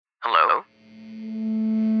Hello?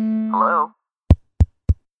 Hello?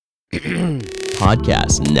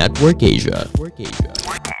 Podcast Network Asia.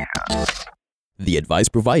 The advice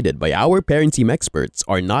provided by our parent team experts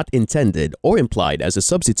are not intended or implied as a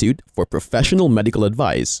substitute for professional medical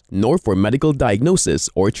advice, nor for medical diagnosis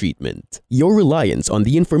or treatment. Your reliance on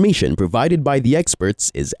the information provided by the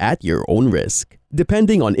experts is at your own risk.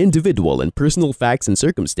 Depending on individual and personal facts and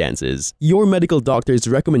circumstances, your medical doctor's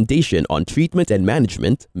recommendation on treatment and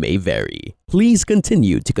management may vary. Please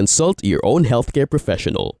continue to consult your own healthcare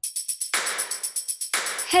professional.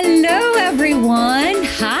 Hello, everyone.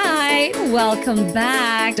 Hi. Welcome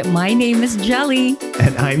back. My name is Jelly.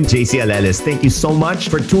 And I'm JC Aleles. Thank you so much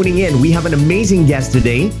for tuning in. We have an amazing guest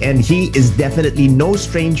today, and he is definitely no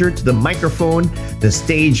stranger to the microphone, the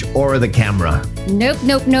stage, or the camera. Nope.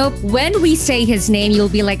 When we say his name, you'll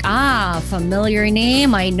be like, familiar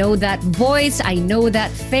name. I know that voice. I know that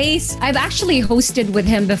face. I've actually hosted with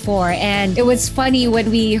him before, and it was funny when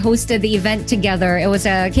we hosted the event together. It was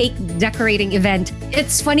a cake decorating event.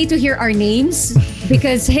 It's funny to hear our names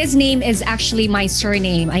because his name is actually my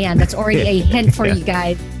surname. Ayan, that's already a hint for you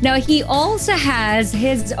guys. Now, he also has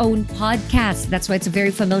his own podcast. That's why it's a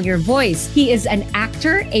very familiar voice. He is an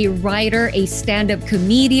actor, a writer, a stand-up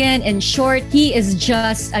comedian. In short, he is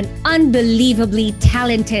just an unbelievably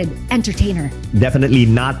talented entertainer. Definitely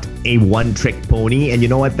not a one-trick pony. And you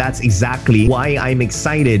know what? That's exactly why I'm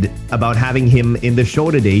excited about having him in the show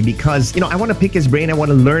today because, I want to pick his brain. I want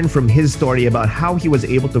to learn from his story about how he was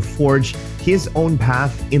able to forge his own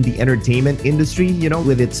path in the entertainment industry,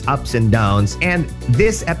 with its ups and downs. And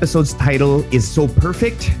this episode's title is so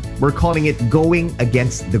perfect. We're calling it Going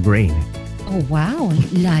Against the Grain. Oh, wow.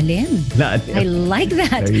 Lalim. I like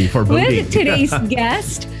that. With today's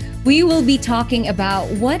guest, we will be talking about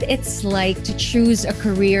what it's like to choose a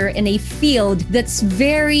career in a field that's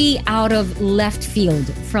very out of left field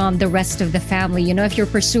from the rest of the family. If you're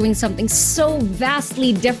pursuing something so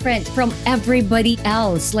vastly different from everybody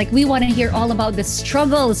else, like we want to hear all about the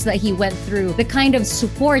struggles that he went through, the kind of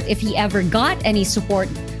support, if he ever got any support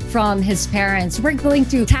from his parents. We're going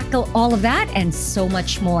to tackle all of that and so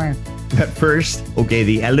much more. But first,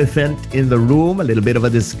 the elephant in the room, a little bit of a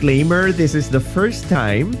disclaimer. This is the first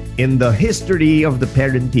time in the history of the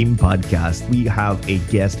Parent Team podcast we have a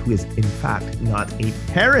guest who is in fact not a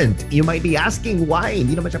parent. You might be asking why,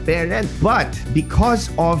 hindi naman siya parent. But because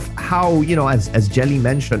of how, as Jelly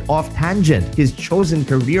mentioned, off tangent, his chosen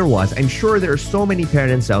career was, I'm sure there are so many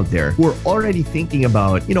parents out there who are already thinking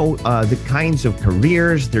about, the kinds of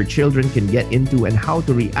careers their children can get into and how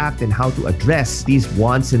to react and how to address these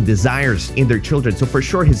wants and desires in their children. So for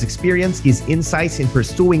sure, his experience, his insights in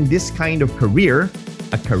pursuing this kind of career,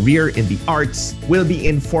 a career in the arts, will be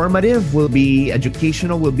informative, will be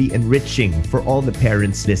educational, will be enriching for all the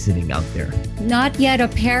parents listening out there. Not yet a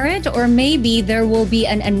parent, or maybe there will be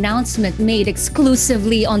an announcement made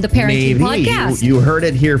exclusively on the Parenting Podcast. You heard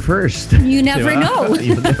it here first. You never know.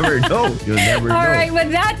 You never know. You'll never know. All right,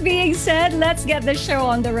 with that being said, let's get the show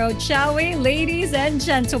on the road, shall we? Ladies and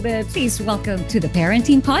gentlemen, please welcome to the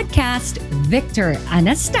Parenting Podcast, Victor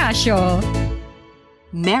Anastasio.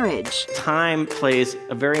 Marriage. Time plays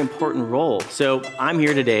a very important role. So I'm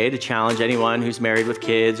here today to challenge anyone who's married with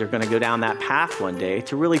kids or going to go down that path one day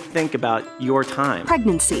to really think about your time.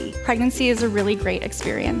 Pregnancy. Pregnancy is a really great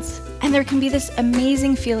experience. And there can be this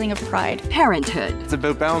amazing feeling of pride. Parenthood. It's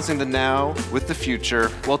about balancing the now with the future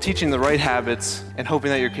while teaching the right habits and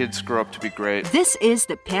hoping that your kids grow up to be great. This is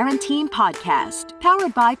the Parent Team Podcast,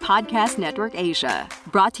 powered by Podcast Network Asia.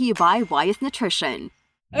 Brought to you by Wyeth Nutrition.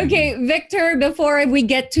 Okay, Victor, before we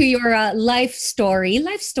get to your life story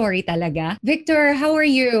talaga. Victor, how are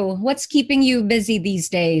you? What's keeping you busy these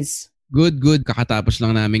days? Good. Kakatapos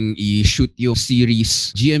lang naming i-shoot yung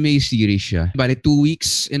series. GMA series siya. Bale, 2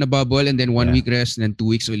 weeks in a bubble and then 1 week rest and then 2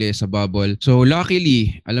 weeks ulit sa bubble. So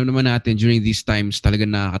luckily, alam naman natin during these times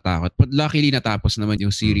talagang nakakatakot. But luckily, natapos naman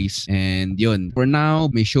yung series. And yun, for now,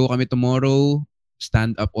 may show kami tomorrow.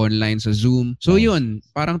 Stand-up online sa Zoom. So yun,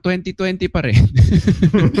 parang 2020 pa rin.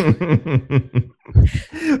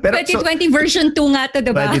 Pero, 2020 version 2 nga to,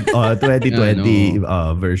 diba? 2020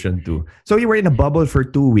 version 2. So you were in a bubble for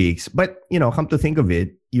 2 weeks. But, come to think of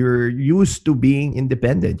it, you're used to being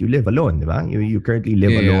independent. You live alone, diba? You currently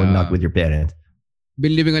live alone, not with your parents.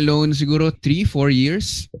 Been living alone siguro 3-4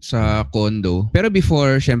 years sa condo. Pero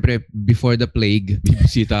before the plague,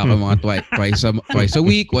 bibisita ako mga twice a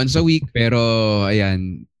week, once a week. Pero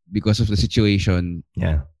ayan, because of the situation,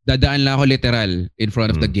 dadaan lang ako literal in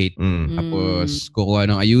front of the gate. Tapos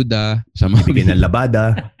kukuha ng ayuda sa mga bigyan ng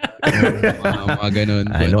labada. mga ganun.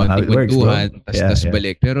 I know how it works, tas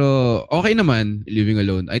balik. Pero okay naman, living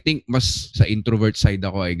alone. I think mas sa introvert side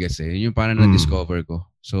ako, I guess. Yung parang na-discover ko.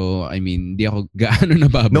 So, I mean, hindi ako gaano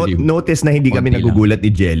nababaliw. Notice na hindi kami nagugulat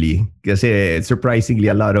ni Jelly. Kasi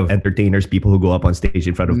surprisingly, a lot of entertainers, people who go up on stage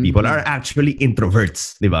in front of people are actually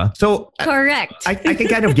introverts. Di ba? So, correct. I can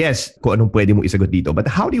kind of guess kung anong pwede mo isagot dito. But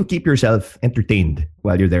how do you keep yourself entertained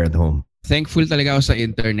while you're there at home? Thankful talaga ako sa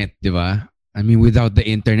internet, di ba? I mean, without the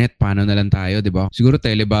internet, paano na lang tayo, di ba? Siguro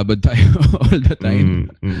telebabad tayo all the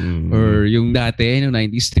time. Or yung dati, yung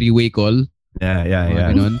 90s, three-way call.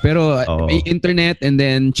 Yeah. Ganun. Pero may internet and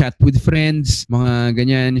then chat with friends, mga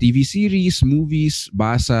ganyan, TV series, movies,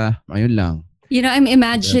 basa, ayun lang. You know, I'm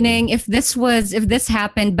imagining if this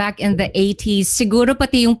happened back in the 80s, siguro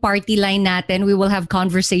pati yung party line natin, we will have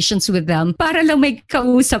conversations with them para lang may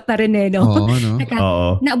kausap na rin no? Oo, no?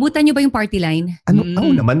 Naabutan niyo ba yung party line? Ako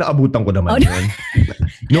naman, naabutan ko naman yun.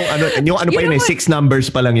 yung ano pa yun 6 numbers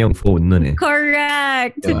pa lang yung phone nun eh.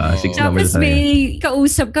 Correct. 6 numbers Tapos may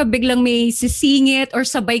kausap ka, biglang may sisingit or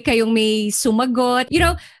sabay kayong may sumagot. You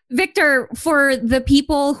know, Victor, for the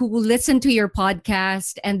people who listen to your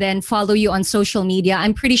podcast and then follow you on social media,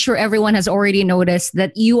 I'm pretty sure everyone has already noticed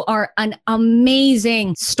that you are an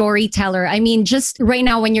amazing storyteller. I mean, just right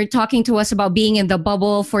now when you're talking to us about being in the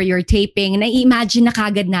bubble for your taping, na-imagine na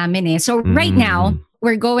kagad namin eh. So right now,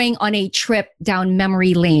 we're going on a trip down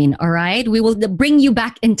memory lane, all right? We will bring you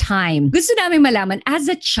back in time. Gusto namin malaman, as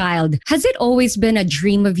a child, has it always been a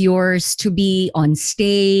dream of yours to be on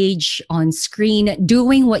stage, on screen,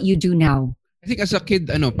 doing what you do now? I think as a kid,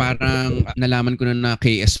 parang nalaman ko na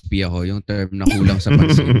KSP ako, yung term na kulang sa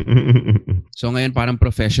pansin. So ngayon parang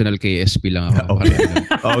professional KSP lang ako.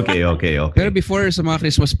 Okay. Pero before sa mga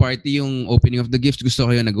Christmas party, yung opening of the gifts, gusto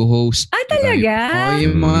ko yung nag-host. Talaga?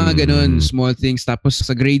 Yung mga ganun, small things. Tapos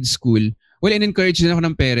sa grade school, well, in-encourage din ako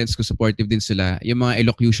ng parents ko, supportive din sila. Yung mga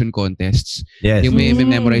elocution contests. Yes. Yung may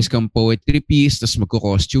memorize kang poetry piece, tapos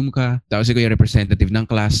magko-costume ka. Tapos ikaw yung representative ng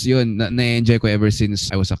class. Yun, na-enjoy ko ever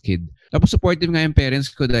since I was a kid. Tapos supportive nga yung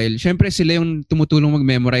parents ko dahil syempre sila yung tumutulong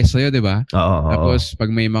mag-memorize sa'yo, di ba? Tapos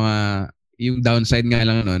pag may mga, yung downside nga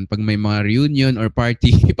lang nun, pag may mga reunion or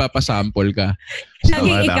party, ipapasample ka.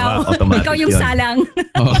 Lagi ikaw yung salang.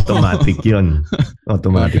 Automatic yun.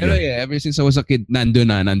 Pero yeah, ever since I was a kid,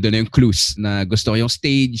 nandun na yung clues na gusto ko yung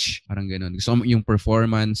stage, parang ganun. Gusto ko yung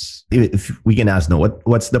performance. If we can ask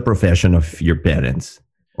what's the profession of your parents?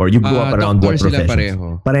 Or you grew up around what professions?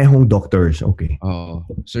 Pareho. Parehong doctors, okay.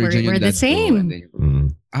 Surgeon we're the same.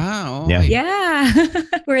 Okay. Yeah,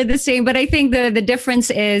 we're the same. But I think the difference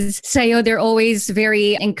is, sa'yo, they're always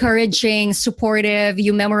very encouraging, supportive.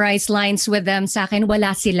 You memorize lines with them. Sa akin,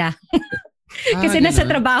 wala sila. Kasi nasa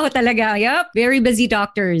trabaho talaga. Yup, very busy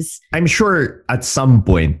doctors. I'm sure at some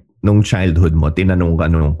point, nung childhood mo, tinanong ka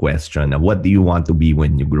nung question na what do you want to be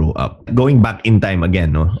when you grow up? Going back in time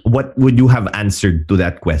again, no? What would you have answered to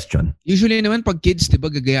that question? Usually naman pag kids, di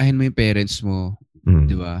ba, gagayahin mo yung parents mo.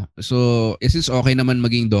 Di ba? So, since okay naman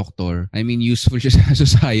maging doctor, I mean, useful siya sa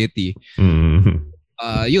society.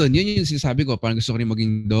 Yun yung sinasabi ko. Parang gusto ko rin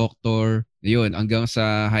maging doctor. Yun, hanggang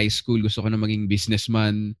sa high school, gusto ko na maging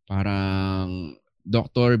businessman. Parang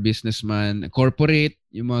doctor, businessman, corporate,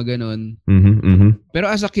 yung mga ganun. Pero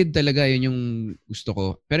as a kid talaga, yun yung gusto ko.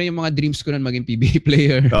 Pero yung mga dreams ko na maging PBA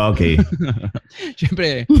player. Okay.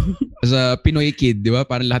 Siyempre, as a Pinoy kid, di ba?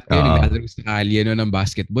 Parang lahat kayo nag-alaro sa kalye ng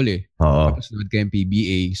basketball eh. Tapos nanood kayo yung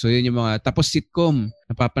PBA. So yun yung mga, tapos sitcom.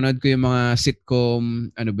 Napapanood ko yung mga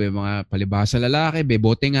sitcom, yung mga palibhasa lalaki,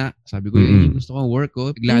 bebote nga. Sabi ko, yun yung gusto kong work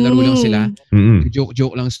ko. Naglalaro lang sila.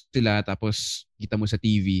 Joke lang sila. Tapos kita mo sa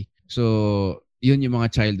TV. So, yun yung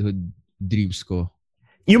mga childhood dreams ko.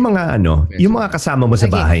 Yung mga yung mga kasama mo sa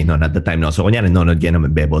bahay no at the time no. So kunya nanonood kayo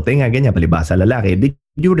ng bebote nga ganyan palibhasa lalaki. Did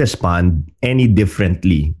you respond any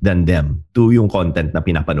differently than them to yung content na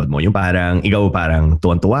pinapanood mo? Yung parang ikaw parang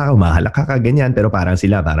tuwan-tuwa ka, mahalak ka ganyan pero parang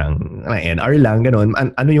sila parang NR lang ganoon.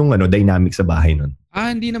 Ano yung dynamic sa bahay nun?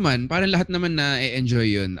 Hindi naman. Parang lahat naman na enjoy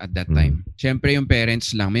yun at that time. Siyempre yung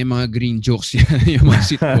parents lang, may mga green jokes yan, yung mga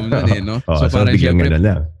sitcom nun eh, no? So parang siyempre,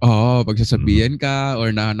 pagsasabihan ka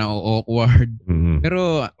or na-awkward.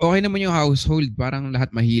 Pero okay naman yung household. Parang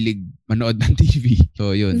lahat mahilig manood ng TV.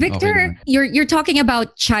 So yun. Victor, okay you're talking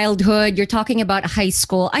about childhood, you're talking about high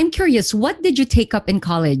school. I'm curious, what did you take up in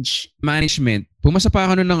college? Management. Pumasa pa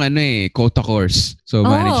ako nun ng quota course. So,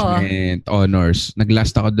 management, honors.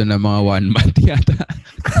 Naglast ako doon ng mga 1 month yata.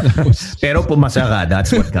 Pero pumasa ka, that's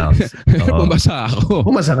what counts. Pumasa ako.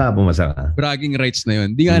 Pumasa ka. Bragging rights na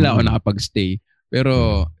yun. Di nga lang ako nakapag-stay.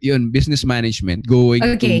 Pero, yun, business management, going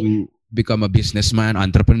to become a businessman,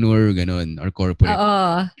 entrepreneur, ganun, or corporate.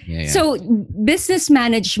 Yeah. So, business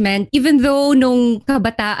management, even though nung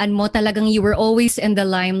kabataan mo talagang you were always in the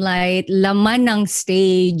limelight, laman ng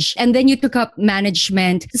stage, and then you took up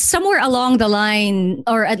management, somewhere along the line,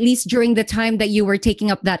 or at least during the time that you were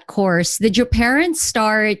taking up that course, did your parents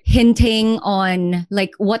start hinting on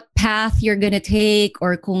like what path you're gonna take,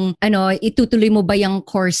 or kung itutuloy mo ba yung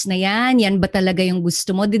course na yan ba talaga yung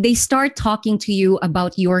gusto mo? Did they start talking to you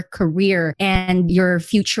about your career and your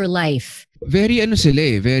future life? Very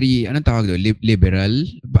very, anong tawag doon? Liberal?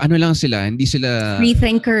 Ano lang sila, hindi sila... Free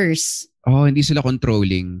thinkers. Hindi sila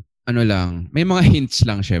controlling. Ano lang, may mga hints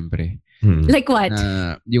lang syempre. Like what?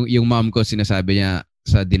 Yung mom ko sinasabi niya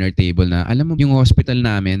sa dinner table na, alam mo, yung hospital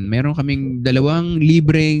namin, meron kaming 2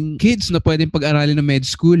 libreng kids na pwedeng pag-aralin ng med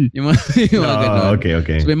school. Yung mga ganun.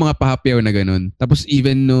 Okay. So may mga pahapyaw na ganun. Tapos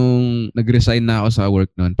even nung nag-resign na ako sa work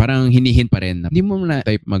nun, parang hinihint pa rin na, hindi mo na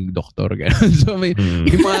type mag-doktor. Ganun. So may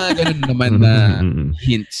mga ganun naman na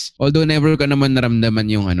hints. Although never ka naman naramdaman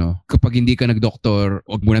yung kapag hindi ka nag-doktor,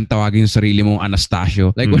 huwag mo nang tawagin yung sarili mong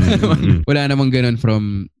Anastasio. Like wala namang ganun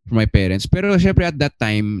from my parents. Pero syempre at that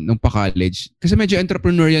time, nung pa-college, kasi medyo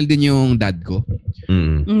entrepreneurial din yung dad ko.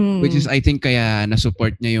 Which is, I think, kaya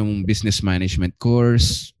na-support niya yung business management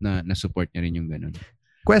course, na-support niya rin yung ganun.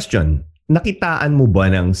 Question, nakitaan mo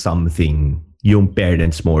ba ng something yung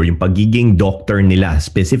parents mo or yung pagiging doctor nila,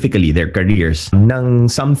 specifically their careers, ng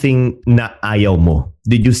something na ayaw mo?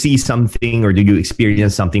 Did you see something or did you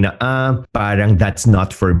experience something na, parang that's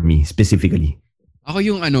not for me, specifically? Ako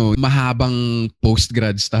yung mahabang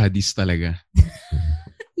post-grad studies talaga.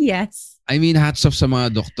 Yes. I mean, hats off sa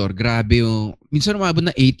mga doktor. Grabe yung, minsan umabot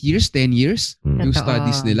na 8 years, 10 years yung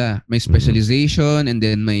studies nila. May specialization and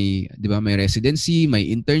then may, di ba, may residency, may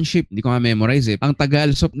internship. Hindi ko ma-memorize eh. Ang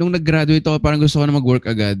tagal. So, nung nag-graduate ako, parang gusto ko na mag-work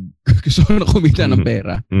agad. Gusto ko na kumita ng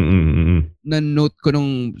pera. Na-note ko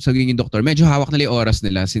nung sa giging doktor, medyo hawak nila yung oras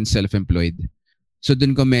nila since self-employed. So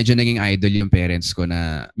dun ko medyo naging idol yung parents ko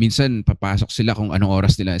na minsan papasok sila kung anong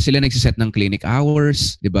oras nila. Sila nagsiset ng clinic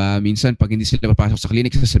hours, 'di ba? Minsan pag hindi sila papasok sa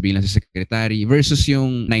clinic, sasabihin lang sa secretary versus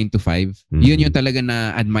yung 9 to 5. Yun yung talaga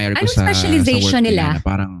na admire ko sa specialization work nila. Na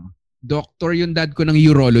parang doctor yung dad ko ng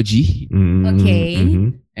urology. Okay.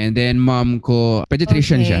 And then mom ko,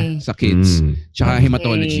 pediatrician siya sa kids. Tsaka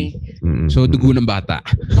hematology. So dugo ng bata.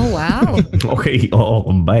 Oh, wow. Okay,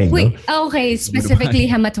 combined. Wait, okay, specifically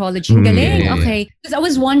hematology. Galing. Okay. Because I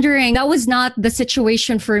was wondering, that was not the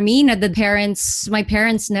situation for me na my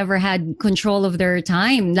parents never had control of their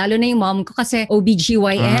time. Lalo na yung mom ko kasi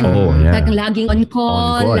OBGYN. Laging on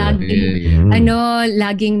call,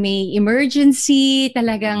 laging may emergency.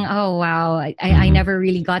 Talagang, oh wow. I never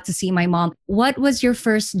really got to see my mom. What was your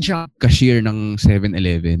first job? Cashier ng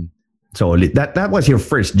 7-Eleven. So that was your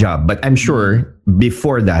first job, but I'm sure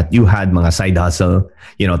before that you had mga side hustle,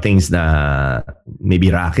 things na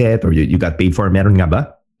maybe racket or you got paid for. Meron nga ba?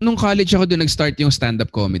 Nung college ako doon nag-start yung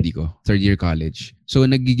stand-up comedy ko, 3rd year college. So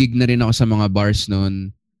nagigig na rin ako sa mga bars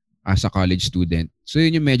noon as a college student. So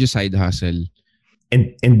yun yung medyo side hustle.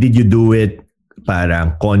 And did you do it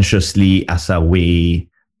parang consciously as a way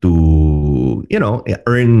to,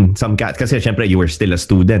 earn some cash? Kasi syempre, you were still a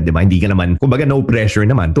student, di ba? Hindi ka naman, kumbaga no pressure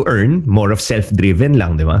naman to earn, more of self-driven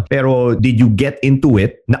lang, di ba? Pero did you get into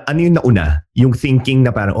it, na ano yung nauna? Yung thinking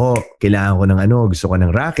na parang, kailangan ko ng gusto ko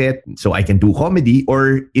ng racket, so I can do comedy?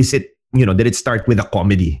 Or is it, did it start with a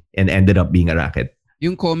comedy and ended up being a racket?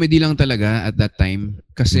 Yung comedy lang talaga at that time.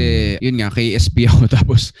 Kasi, yun nga, KSP ako.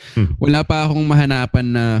 Tapos, wala pa akong mahanapan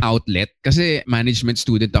na outlet. Kasi, management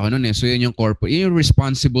student ako noon eh. So, yun yung corporate. Yun yung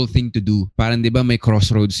responsible thing to do. Parang, di ba, may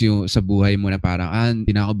crossroads yung sa buhay mo na parang, hindi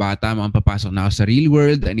na ako bata, makapapasok na ako sa real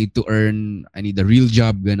world. I need to earn, I need a real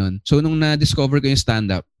job, ganun. So, nung na-discover ko yung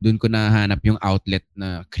stand-up, dun ko nahanap yung outlet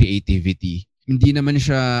na creativity. Hindi naman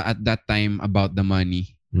siya at that time about the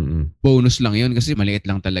money. Bonus lang yun kasi maliit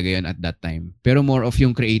lang talaga yun at that time. Pero more of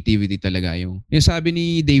yung creativity talaga yung sabi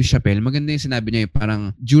ni Dave Chappelle, maganda yung sinabi niya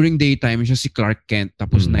parang during daytime siya si Clark Kent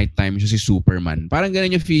tapos nighttime siya si Superman. Parang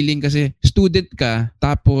ganun yung feeling kasi student ka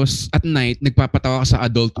tapos at night nagpapatawa ka sa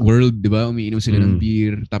adult world, di ba? Umiinom sila ng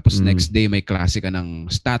beer tapos next day may klase ka ng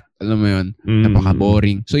stat, alam mo yun?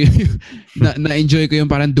 Napaka-boring. So yun, na-enjoy ko yung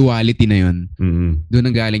parang duality na yun. Doon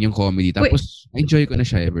ang galing yung comedy. Tapos na-enjoy ko na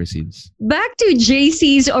siya ever since. Back to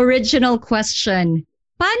JC's original question.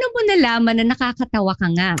 paano mo nalaman na nakakatawa ka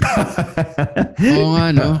nga? Oo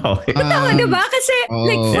nga, no? Okay. Totoo, diba? Kasi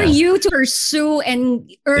like for you to pursue and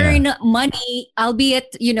earn money,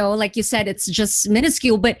 albeit, like you said, it's just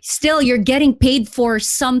minuscule, but still you're getting paid for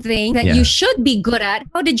something that you should be good at.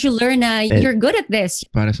 How did you learn na you're good at this?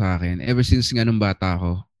 Para sa akin, ever since nga nung bata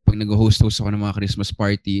ako, pag nag-host ako ng mga Christmas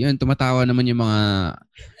party, yun, tumatawa naman yung mga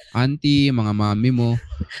auntie, mga mami mo.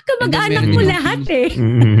 Kamag-anak mo lahat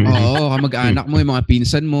Oo, kamag-anak mo, yung mga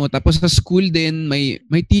pinsan mo. Tapos sa school din, may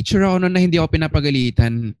teacher ako noon na hindi ako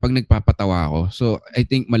pinapagalitan pag nagpapatawa ako. So, I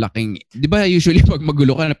think malaking, di ba usually pag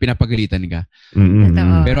magulo ka na pinapagalitan ka?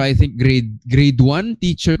 Pero I think grade 1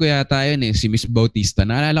 teacher ko yata yun si Miss Bautista.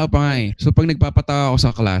 Naalala ko pa nga So, pag nagpapatawa ako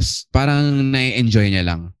sa class, parang na-enjoy niya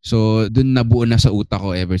lang. So, dun nabuo na sa utak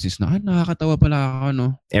ko ever since na, nakakatawa pala ako, no?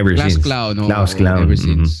 Class clown, no? Class clown. Ever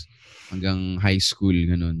since. Hanggang high school,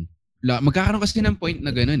 ganun. Magkakaroon kasi ng point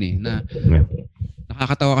na ganun na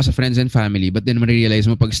nakakatawa ka sa friends and family, but then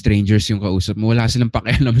ma-realize mo pag strangers yung kausap mo, wala silang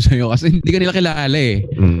pakialam sa'yo kasi hindi ka nila kilala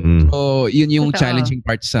So, yun yung challenging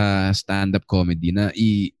part sa stand-up comedy na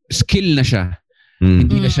skill na siya.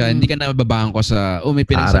 Hindi ka na babaan ko sa, may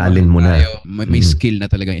Aralin mo na. May skill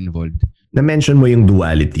na talaga involved. Na-mention mo yung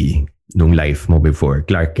duality nung life mo before.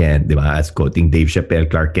 Clark Kent, di ba? As quoting Dave Chappelle,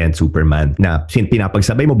 Clark Kent, Superman, na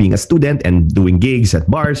pinapagsabay mo being a student and doing gigs at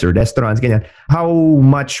bars or restaurants, ganyan. How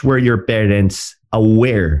much were your parents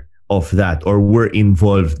aware of that or were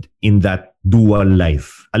involved in that dual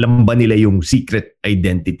life? Alam ba nila yung secret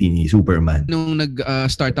identity ni Superman? Nung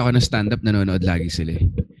nag-start ako ng stand-up, nanonood lagi sila.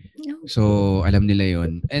 So, alam nila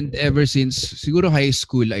yon. And ever since, siguro high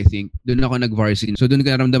school, I think, doon ako nag-varsity. So, doon ko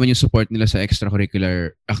naramdaman yung support nila sa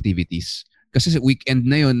extracurricular activities. Kasi sa weekend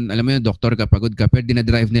na yon, alam mo yun, doktor ka, pagod ka, pero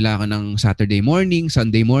dinadrive nila ako ng Saturday morning,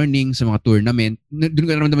 Sunday morning, sa mga tournament. Doon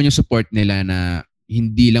ko naramdaman yung support nila na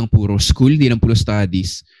hindi lang puro school, hindi lang puro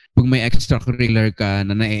studies. Pag may extracurricular ka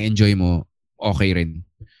na na-enjoy mo, okay rin.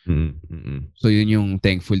 So, yun yung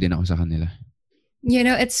thankful din ako sa kanila.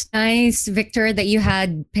 It's nice, Victor, that you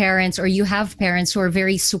had parents or you have parents who are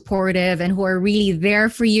very supportive and who are really there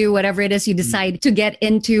for you, whatever it is you decide to get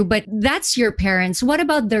into. But that's your parents. What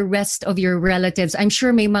about the rest of your relatives? I'm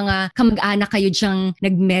sure may mga kamag-anak kayo dyang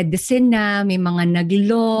nag-medicine na, may mga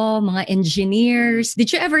nag-law, mga engineers.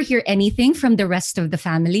 Did you ever hear anything from the rest of the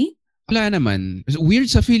family? Wala naman. Weird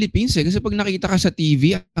sa Philippines kasi pag nakita ka sa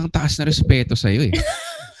TV, ang taas na respeto sa'yo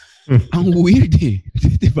Ang weird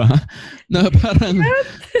diba? Na parang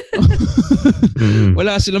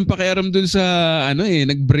wala silang pakialam dun sa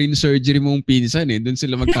nag-brain surgery mong pinsan dun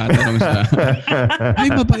sila magtatanong sa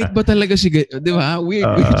ay mabait ba talaga si diba? Weird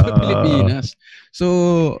sa Pilipinas.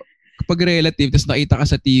 So kapag relative tapos nakita ka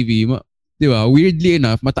sa TV, diba? Weirdly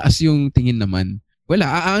enough, mataas yung tingin naman. Wala,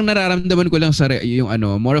 ang nararamdaman ko lang sa yung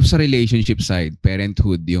more of sa relationship side,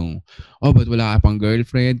 parenthood, yung but wala ka pang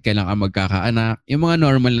girlfriend, kailan ka magkakaanak, yung mga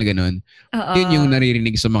normal na ganun. Yun yung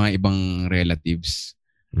naririnig sa mga ibang relatives.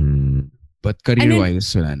 But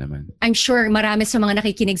career-wise, wala naman. I'm sure marami sa mga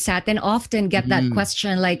nakikinig sa atin often get that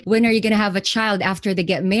question like, when are you gonna have a child after they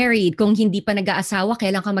get married? Kung hindi pa nag-aasawa,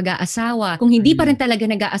 kailan ka mag-aasawa? Kung hindi pa rin talaga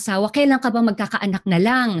nag-aasawa, kailan ka ba magkakaanak na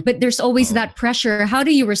lang? But there's always that pressure. How do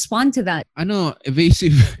you respond to that?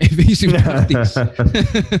 Evasive tactics.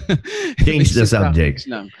 Change the subject.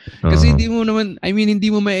 Kasi hindi mo naman, hindi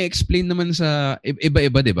mo ma-explain naman sa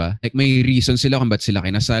iba-iba, diba? Like may reason sila kung ba't sila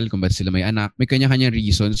kinasal, kung ba't sila may anak. May kanya-kanya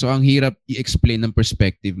reason. So ang hirap i-explain ng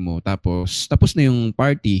perspective mo. Tapos na yung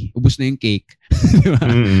party, ubos na yung cake. Diba?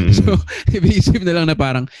 So, evasive na lang na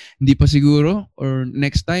parang, hindi pa siguro, or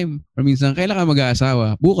next time, or minsan, kailan ka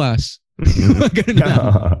mag-aasawa? Bukas. Ganun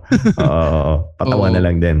na. Patawa na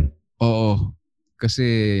lang din. Oo. Kasi,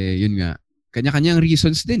 yun nga. Kanya-kanyang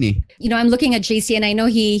reasons din I'm looking at JC and I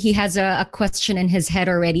know he has a question in his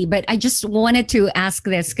head already, but I just wanted to ask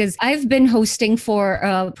this because I've been hosting for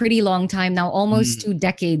a pretty long time now, almost 2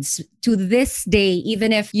 decades. To this day,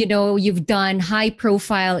 even if, you've done high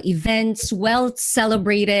profile events, well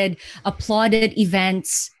celebrated, applauded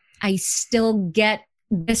events, I still get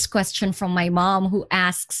this question from my mom who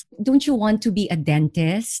asks, don't you want to be a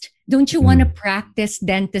dentist? Don't you want to practice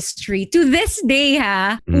dentistry? To this day,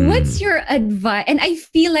 what's your advice? And I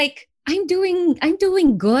feel like I'm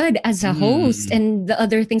doing good as a host and the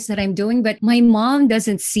other things that I'm doing, but my mom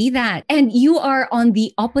doesn't see that. And you are on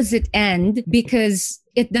the opposite end because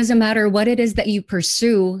it doesn't matter what it is that you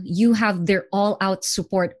pursue, you have their all-out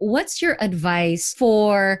support. What's your advice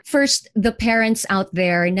for, first, the parents out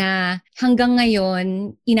there na hanggang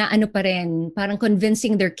ngayon, inaano pa rin, parang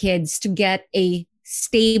convincing their kids to get a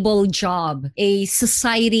stable job, a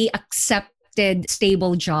society accepted expected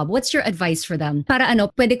stable job, what's your advice for them? Para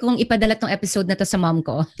pwede kong ipadala tong episode na to sa mom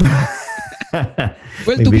ko.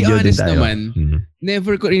 Well, to be honest naman,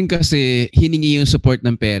 never ko rin kasi hiningi yung support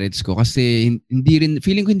ng parents ko kasi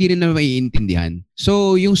feeling ko hindi rin na maiintindihan.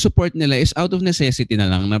 So, yung support nila is out of necessity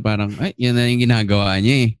na lang na parang, ay, yan na yung ginagawa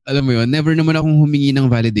niya eh. Alam mo yun, never naman akong humingi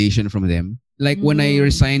ng validation from them. Like when I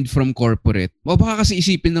resigned from corporate, baka kasi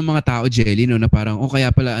isipin ng mga tao, Jelly, no, na parang,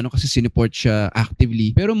 kaya pala, kasi sinuport siya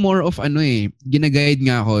actively. Pero more of ginaguide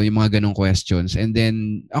nga ako yung mga ganong questions. And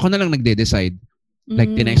then, ako na lang nagde-decide.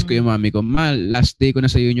 Like, tinext ko yung mami ko, Ma, last day ko na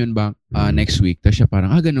sa Union Bank next week. Tapos siya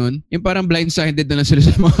parang, ganun. Yung parang blindsided na lang sila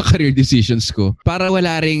sa mga career decisions ko. Para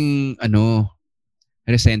wala ring,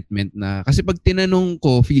 resentment na. Kasi pag tinanong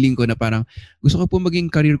ko, feeling ko na parang, gusto ko po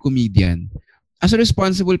maging career comedian. As a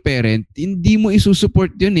responsible parent, hindi mo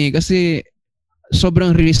isusupport yun kasi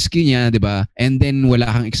sobrang risky niya, di ba? And then wala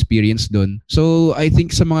kang experience doon. So, I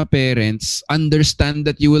think sa mga parents, understand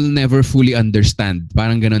that you will never fully understand.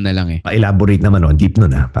 Parang gano'n na lang eh. Pa-elaborate naman, deep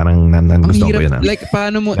nun Parang gusto ko yun Like,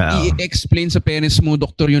 paano mo i-explain sa parents mo,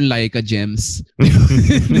 Doktor yung Laika Gems?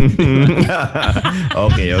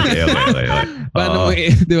 Okay. Paano mo,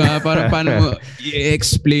 di ba? Paano mo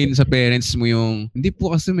i-explain sa parents mo yung, hindi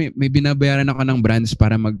po kasi may binabayaran ako ng brands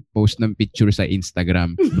para mag-post ng picture sa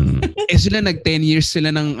Instagram. Sila 10 years sila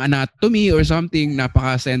ng anatomy or something,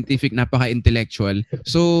 napaka-scientific, napaka-intellectual.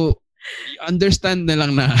 So, understand na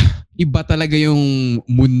lang na iba talaga yung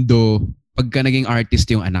mundo pagka naging artist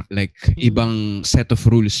yung anak. Like, ibang set of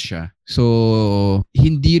rules siya. So,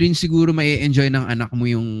 hindi rin siguro mai-enjoy ng anak mo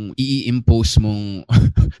yung i-impose mong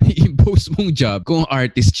job kung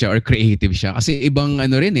artist siya or creative siya. Kasi ibang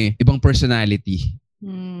ibang personality.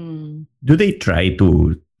 Do they try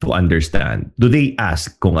to understand? Do they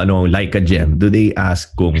ask kung like a gem? Do they ask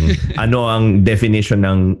kung ano ang definition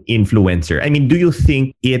ng influencer? I mean, do you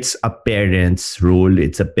think it's a parent's role,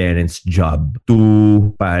 it's a parent's job to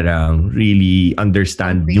parang really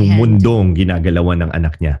understand yung mundong ginagalawan ng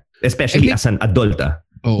anak niya? Especially as an adult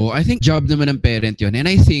Oo, I think job naman ng parent yun. And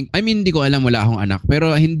I think, hindi ko alam, wala akong anak.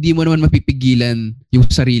 Pero hindi mo naman mapipigilan yung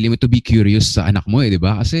sarili mo to be curious sa anak mo di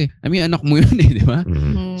ba? Kasi, anak mo yun di ba?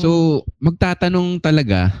 So, magtatanong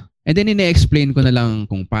talaga. And then, ine-explain ko na lang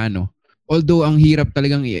kung paano. Although, ang hirap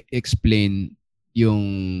talagang i-explain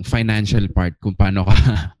yung financial part kung paano ka...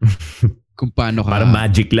 Parang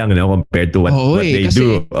magic lang, compared to what they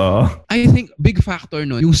do. I think big factor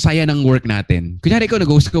yung saya ng work natin. Kunyari ikaw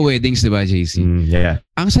nag-host ka weddings, di ba, JC? Yeah.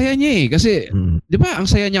 Ang saya niya kasi, di ba, ang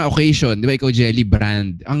saya niya occasion, di ba, ikaw Jelly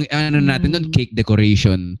brand. Ang natin doon, cake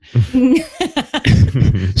decoration.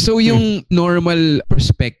 So yung normal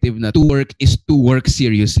perspective na to work is to work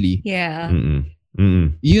seriously. Yeah.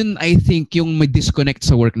 Yun, I think, yung may disconnect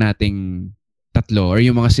sa work nating tatlo or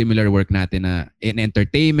yung mga similar work natin na in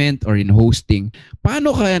entertainment or in hosting.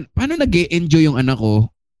 Paano nag-e-enjoy yung anak ko,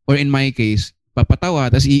 or in my case, papatawa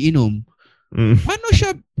tapos iinom? Paano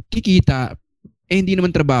siya kikita? Hindi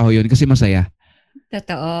naman trabaho yun kasi masaya.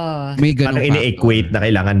 Totoo. May ganun parang ini-equate na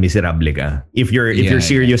kailangan miserable ka. If you're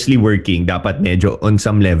seriously working, dapat medyo on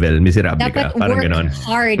some level miserable ka. Dapat Parang work ganon.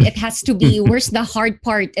 hard. It has to be, where's the hard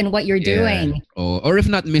part in what you're doing? Or if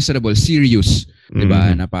not miserable, serious.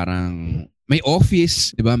 Diba? Na parang may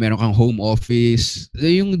office, di ba? Meron kang home office.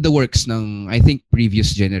 Yung the works ng, I think,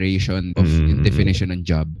 previous generation of definition ng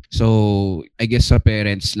job. So, I guess sa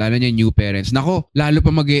parents, lalo na new parents, nako, lalo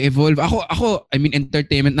pa mag-e-evolve. Ako,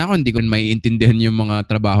 entertainment na ako, hindi ko maiintindihan yung mga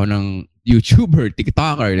trabaho ng YouTuber,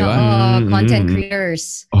 TikToker, di ba? Content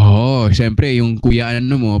creators. Syempre, yung kuya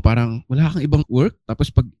mo, parang wala kang ibang work.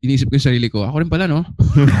 Tapos pag inisip ko yung sarili ko, ako rin pala, no?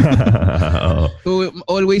 So,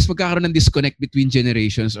 always magkakaroon ng disconnect between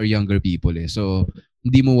generations or younger people. So,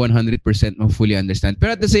 hindi mo 100% fully understand.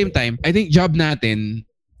 Pero at the same time, I think job natin,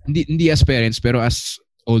 hindi as parents, pero as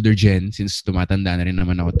older gen, since tumatanda na rin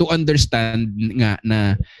naman ako, to understand nga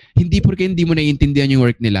na hindi porque hindi mo naiintindihan yung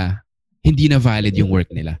work nila, hindi na valid yung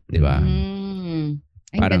work nila, di ba? Ang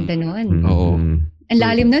ganda nun. Oo. Ang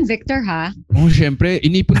lalim nun, Victor, ha? Syempre,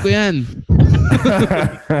 inipon ko yan.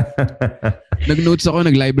 Nag-notes ako,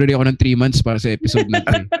 nag-library ako ng 3 months para sa episode na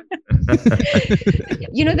ito.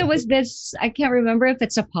 There was this, I can't remember if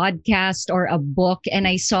it's a podcast or a book, and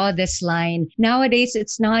I saw this line. Nowadays,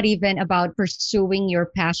 it's not even about pursuing your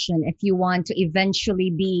passion. If you want to eventually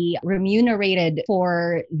be remunerated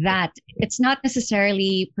for that, it's not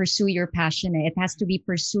necessarily pursue your passion. It has to be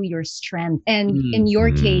pursue your strength. And in your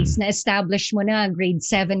case, na-establish mo na, grade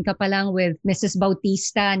 7 ka pa lang with Mrs.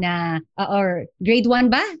 Bautista na, or grade 1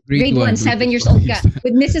 ba? Grade 1, 7 years old ka.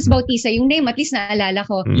 With Mrs. Bautista, yung name, at least naalala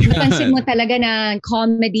ko. napansin mo talaga na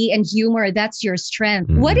comedy and humor, that's your strength.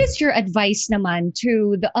 What is your advice naman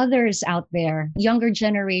to the others out there, younger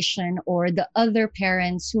generation or the other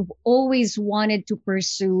parents who've always wanted to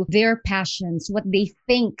pursue their passions, what they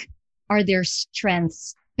think are their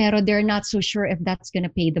strengths, pero they're not so sure if that's gonna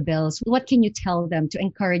pay the bills? What can you tell them to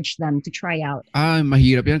encourage them to try out?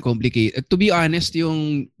 Mahirap yan, complicated. To be honest,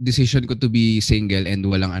 yung decision ko to be single and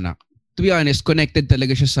walang anak, to be honest, connected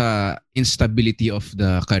talaga siya sa instability of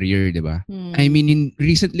the career, di ba? I mean,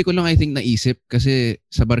 recently ko lang I think naisip kasi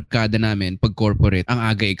sa barkada namin, pag corporate, ang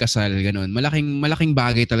aga ikasal, ganun. Malaking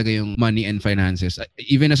bagay talaga yung money and finances.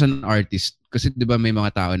 Even as an artist, kasi di ba may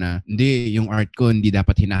mga tao na, hindi, yung art ko hindi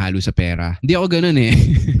dapat hinahalo sa pera. Hindi ako ganun eh.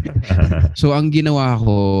 So, ang ginawa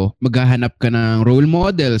ko, maghahanap ka ng role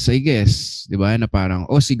models, I guess. Di ba? Na parang,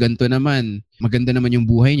 si ganito naman. Maganda naman yung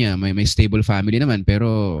buhay niya. May stable family naman.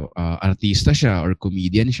 Pero artista siya or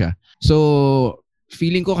comedian siya. So,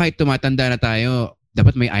 feeling ko kahit tumatanda na tayo,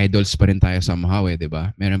 dapat may idols pa rin tayo somehow eh, di ba?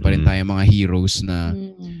 Meron pa rin tayo mga heroes na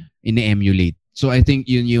ine-emulate. So, I think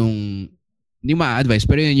yun yung, hindi ma-advise,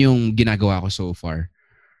 pero yun yung ginagawa ko so far.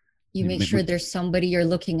 You make sure there's somebody you're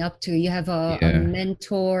looking up to. You have a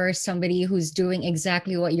mentor, somebody who's doing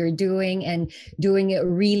exactly what you're doing and doing it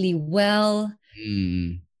really well.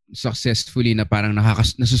 Successfully na parang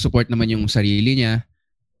nasusupport naman yung sarili niya.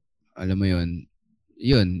 Alam mo yun.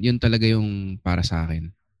 Yun talaga yung para sa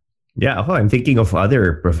akin. Yeah, I'm thinking of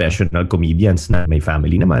other professional comedians na may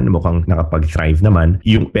family naman, mukhang nakapag-thrive naman.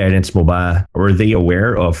 Yung parents mo ba, were they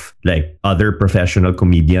aware of like other professional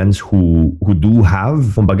comedians who do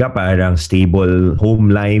have, kumbaga parang stable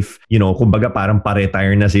home life, kumbaga parang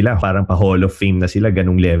pa-retire na sila, parang pa-Hall of Fame na sila,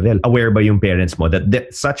 ganung level. Aware ba yung parents mo that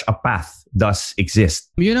such a path does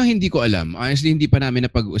exist? Yun ang hindi ko alam. Honestly, hindi pa namin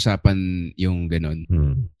napag-usapan yung ganun.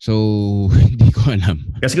 So, hindi ko alam.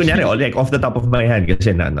 Kasi kunyari, like off the top of my head,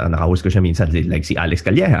 kasi nakahost ko siya minsan, like si Alex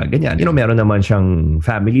Calleja, ganyan. Meron naman siyang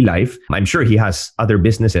family life. I'm sure he has other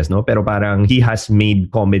businesses, no? Pero parang he has made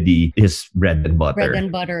comedy his bread and butter. Bread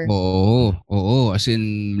and butter. Oo. As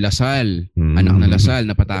in, Lasal. Anak na Lasal,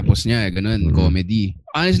 napatapos niya, ganun, comedy.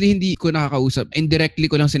 Honestly, hindi ko nakakausap.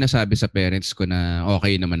 Indirectly ko lang sinasabi sa parents ko na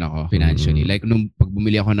okay naman ako financially. Like, nung pag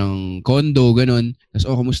bumili ako ng condo, ganun.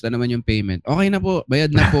 Tapos, kumusta naman yung payment? Okay na po,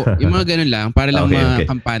 bayad na po. Yung mga ganun lang, para lang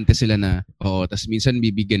makampante sila na, tapos minsan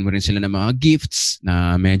bibigyan mo rin sila ng mga gifts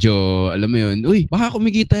na medyo, alam mo yun, baka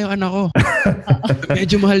kumikita yung anak ko.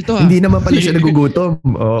 Medyo mahal to ha. Hindi naman pala siya nagugutom.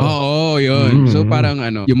 Oo, yun. So, parang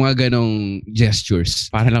yung mga ganong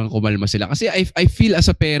gestures, para lang kumalma sila. Kasi I feel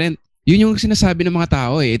as a parent, yun yung sinasabi ng mga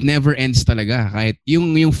tao eh. It never ends talaga. Kahit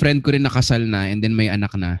yung friend ko rin nakasal na and then may anak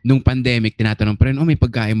na. Nung pandemic, tinatanong pa rin, may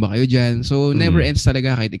pagkain ba kayo dyan? So, never ends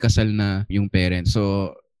talaga kahit ikasal na yung parents.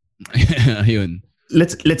 So, ayun.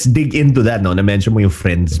 Let's dig into that, no? Na-mention mo yung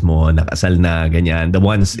friends mo, nakasal na, ganyan. The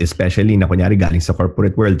ones, especially na kunyari galing sa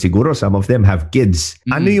corporate world, siguro some of them have kids.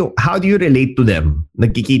 How do you relate to them?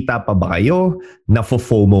 Nagkikita pa ba kayo?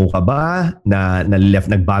 Na-FOMO ka ba?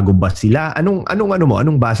 Nagbago ba sila? Anong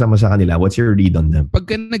basa mo sa kanila? What's your read on them?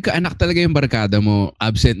 Pagka nagkaanak talaga yung barkada mo,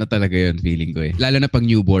 absent na talaga yun, feeling ko eh. Lalo na pag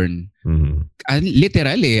newborn.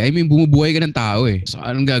 Literal eh. I mean, bumubuhay ka ng tao eh. So,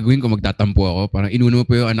 anong gagawin ko? Magtatampo ako? Parang inuno mo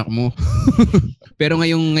pa yung anak mo. Pero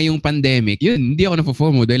ngayong pandemic, yun, hindi ako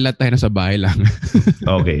na-FOMO dahil lahat tayo nasa bahay lang.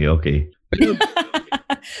 Okay. Pero,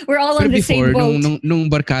 we're all on the same boat. Nung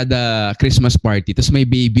barkada Christmas party, tapos may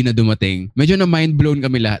baby na dumating, medyo na mind blown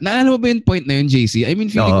kami lahat. Naalala mo ba yung point na yun, JC? I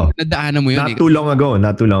mean, feeling ko, nadaanan mo yun. Not too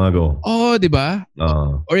long ago. Oo, di ba?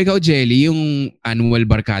 Or ikaw, Jelly, yung annual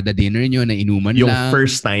barkada dinner nyo na inuman yung lang. Yung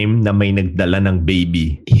first time na may nagdala ng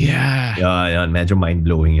baby. Yeah. Yan, medyo mind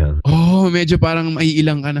blowing yan. Medyo parang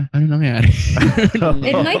maiilang ka na. Ano nangyari?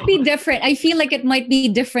 It might be different. I feel like it might be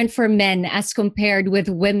different for men as compared with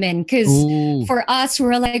women. Because for us,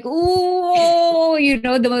 we're like,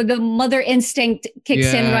 the mother instinct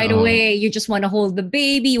kicks in right away. You just want to hold the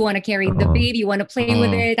baby, you want to carry the baby, you want to play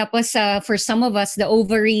with it. Tapos for some of us, the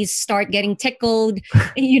ovaries start getting tickled,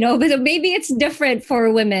 but maybe it's different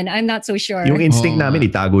for women. I'm not so sure. Yung instinct namin,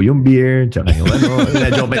 itago yung beer, tsaka yung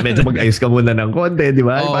medyo mag-ayos ka muna ng konti, di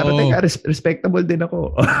ba? Parang respectable din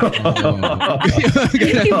ako.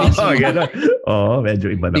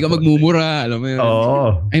 Medyo iba na. Hindi ka magmumura, alam mo yun.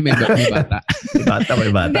 Ay, may bata.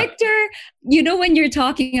 May bata. Victor, You know, when you're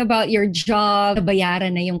talking about your job,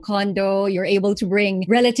 bayaran na yung condo, you're able to bring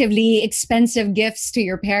relatively expensive gifts to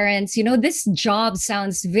your parents. You know, this job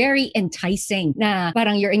sounds very enticing na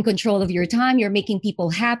parang you're in control of your time, you're making people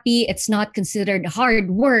happy. It's not considered hard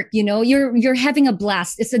work. You know, you're having a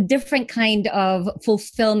blast. It's a different kind of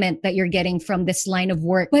fulfillment that you're getting from this line of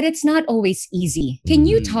work, but it's not always easy. Can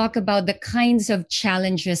you talk about the kinds of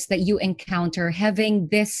challenges that you encounter having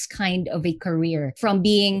this kind of a career, from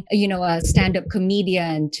being, you know, a stand-up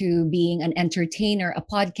comedian to being an entertainer, a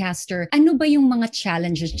podcaster? Ano ba yung mga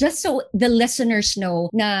challenges? Just so the listeners know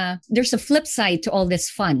na there's a flip side to all this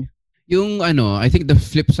fun. Yung I think the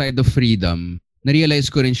flip side of freedom, na-realize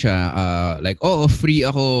ko rin siya, free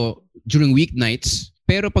ako during weeknights,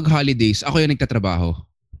 pero pag holidays, ako yung nagtatrabaho.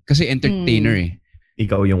 Kasi entertainer eh.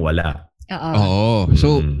 Ikaw yung wala. Oo.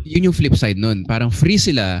 So, yun yung flip side nun. Parang free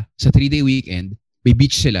sila sa 3-day weekend, may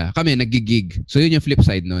beach sila, kami nagigig. So, yun yung flip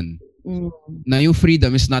side nun. Na yung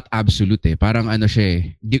freedom is not absolute eh. Parang siya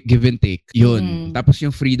eh, give and take. Yun. Tapos yung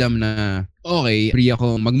freedom na, okay, free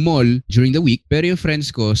ako mag-mall during the week, pero yung friends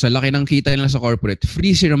ko, sa laki ng kita nila sa corporate,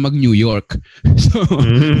 free sila mag-New York. So,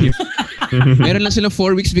 meron lang silang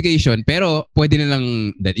 4 weeks vacation, pero pwede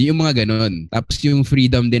nilang, yung mga ganun. Tapos yung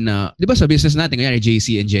freedom din na, di ba sa business natin, kunyari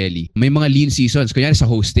JC and Jelly, may mga lean seasons, kunyari sa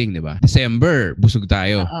hosting, di ba? December, busog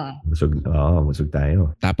tayo. Busog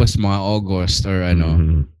tayo. Tapos mga August or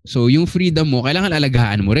So yung freedom mo, kailangan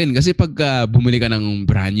alagaan mo rin. Kasi pag bumili ka ng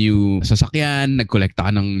brand new sasakyan, nagkolekta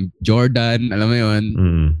ka ng Jordan, alam mo yun,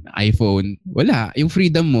 iPhone, wala. Yung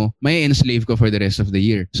freedom mo, may enslave ka for the rest of the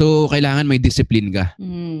year. So kailangan may discipline ka.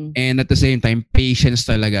 And at the same time, patience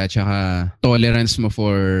talaga, tsaka tolerance mo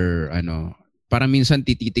for para minsan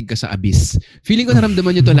tititig ka sa abyss. Feeling ko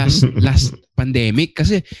naramdaman nyo to last pandemic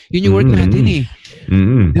kasi yun yung work natin eh.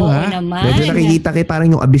 Di ba? Oo naman. Medyo nakikita kayo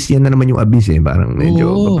parang yung abyss yan na naman yung abyss eh. Parang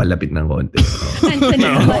medyo papalapit ng konti.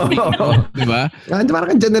 Di ba?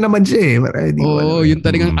 Parang dyan na naman siya eh. Yun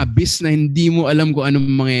talagang abyss na hindi mo alam kung anong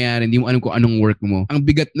mangyayari, hindi mo alam kung anong work mo. Ang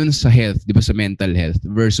bigat nun sa health, di ba, sa mental health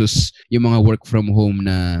versus yung mga work from home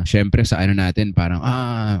na syempre sa natin parang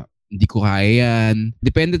hindi ko kaya yan.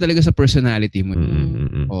 Depende talaga sa personality mo.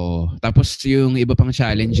 Tapos yung iba pang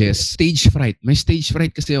challenges, stage fright. May stage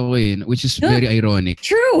fright kasi ako which is very ironic.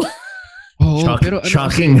 True!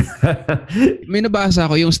 Shocking. May nabasa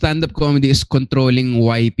ako, yung stand-up comedy is controlling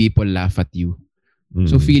why people laugh at you.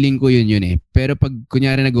 So feeling ko yun eh. Pero pag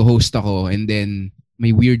kunyari nag-host ako and then may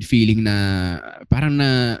weird feeling na parang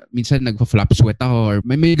na minsan nagpa-flop sweat ako or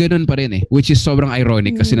may ganun pa rin eh. Which is sobrang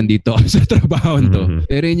ironic kasi nandito ako sa trabaho to.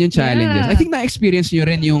 Pero yun yung challenges. I think na-experience nyo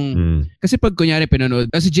rin yung kasi pag kunyari pinanood,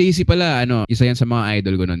 kasi JC pala, isa yan sa mga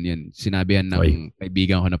idol ko nun yan. Sinabi yan ng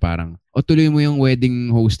kaibigan ko na parang, tuloy mo yung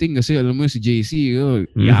wedding hosting kasi alam mo si JC,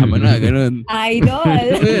 yaman na, ganun. Idol!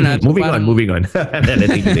 Moving on.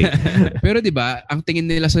 Pero diba, ang tingin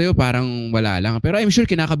nila sa'yo parang wala lang. Pero I'm sure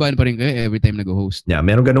kinakabahan pa rin kayo every time nag-host. Yeah,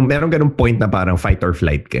 meron ganung point na parang fight or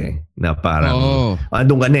flight ka eh. Na parang,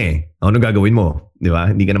 andun ka na eh. Ano gagawin mo? Di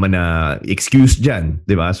ba? Hindi ka naman na excuse dyan.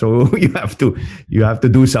 Di ba? So, you have to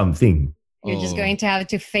do something. You're just going to have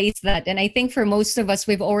to face that. And I think for most of us,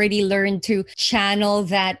 we've already learned to channel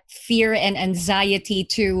that fear and anxiety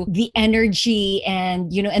to the energy and,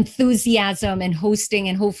 enthusiasm and hosting,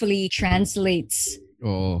 and hopefully translates.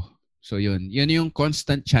 So yun yung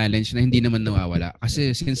constant challenge na hindi naman nawawala.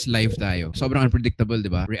 Kasi since live tayo, sobrang unpredictable,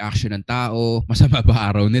 di ba? Reaction ng tao, masama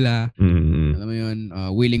ba araw nila? Alam mo yun,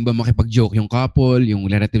 willing ba makipag-joke yung couple,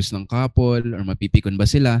 yung relatives ng couple, or mapipikon ba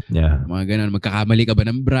sila? Yeah. Mga ganun, magkakamali ka ba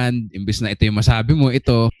ng brand? Imbes na ito yung masabi mo,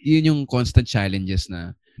 yun yung constant challenges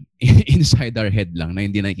na inside our head lang na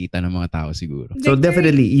hindi nakikita ng mga tao siguro. So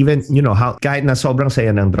definitely, even kahit na sobrang saya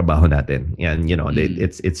ng trabaho natin, yan,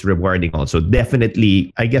 it's rewarding also. Definitely,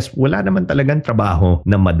 I guess wala naman talagang trabaho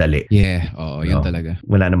na madali. Yeah, yun talaga.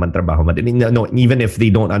 Wala naman trabaho madali. No, even if they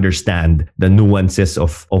don't understand the nuances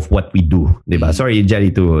of what we do, diba? Sorry, Jelly,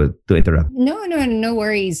 to interrupt. No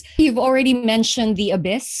worries. You've already mentioned the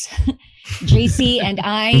abyss. JC and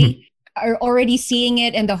I are already seeing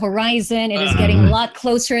it in the horizon. It is getting a lot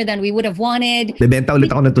closer than we would have wanted. Bebenta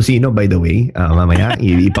ulit ako ng tosino, by the way. Mamaya,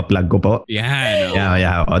 ipa-plug ko po. Yeah.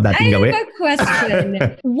 Dating gawin. I have a question.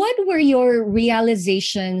 What were your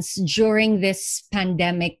realizations during this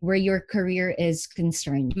pandemic where your career is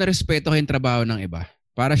concerned? Narespeto ko yung trabaho ng iba.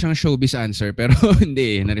 Para siyang showbiz answer, pero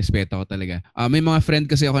hindi, narespeto ko talaga. May mga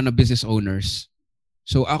friend kasi ako na business owners.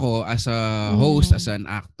 So ako, as a host, as an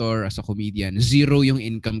actor, as a comedian, zero yung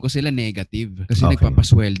income ko. Sila negative. Kasi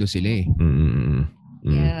nagpapasweldo sila eh.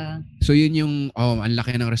 Yeah. So yun yung, ang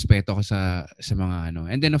laki ng respeto ko sa mga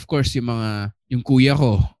And then of course, yung kuya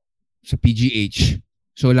ko sa PGH,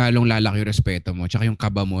 So lalong lalaki yung respeto mo. Tsaka yung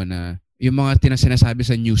kaba mo na yung mga sinasabi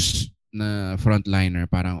sa news na frontliner,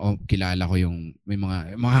 parang kilala ko yung may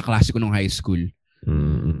mga kaklase ko nung high school.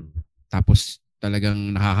 Tapos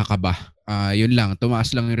talagang nakakakaba. Yun lang,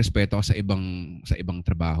 tumaas lang yung respeto ko sa ibang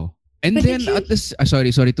trabaho. And but then at this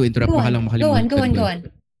sorry to interrupt, baka lang makalimutan. Go on.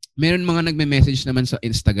 Meron mga nagme-message naman sa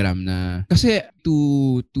Instagram na kasi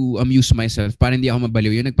to amuse myself, para hindi ako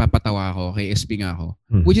mabaliw, yung nagpapatawa ako, kay SB nga ako,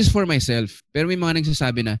 which is for myself. Pero may mga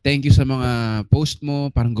nagsasabi na, thank you sa mga post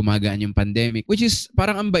mo, parang gumagaan yung pandemic, which is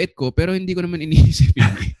parang ang bait ko, pero hindi ko naman iniisip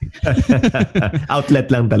yun.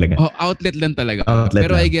 Outlet lang talaga. Outlet lang talaga.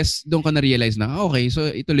 Pero I guess, doon ko na-realize na, okay, so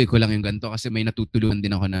ituloy ko lang yung ganito kasi may natutulungan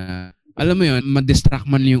din ako na, alam mo yun,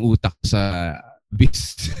 ma-distract man yung utak sa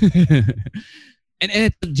bis.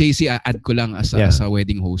 And JC, add ko lang as a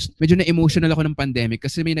wedding host. Medyo na-emotional ako ng pandemic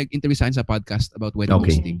kasi may nag-interview sa akin sa podcast about wedding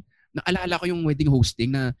hosting. Naalala ko yung wedding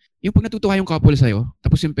hosting na yung pag natutuwa yung couple sa'yo,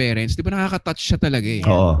 tapos yung parents, di ba nakaka-touch siya talaga eh.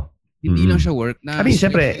 Oo. Hindi lang siya work na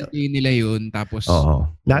syempre, nila yun. Tapos,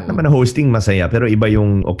 lahat naman na hosting masaya, pero iba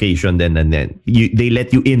yung occasion then and then. They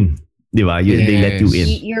let you in. Di ba? They let you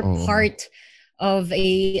in. You're part of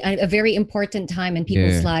a very important time in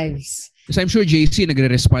people's lives. Kasi I'm sure JC,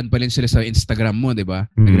 nagre-respond pa rin sila sa Instagram mo, di ba?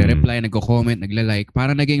 Nagre-reply, nagko-comment, nagla-like.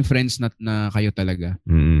 Parang naging friends na kayo talaga.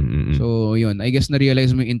 So, yun. I guess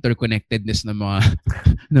na-realize mo yung interconnectedness ng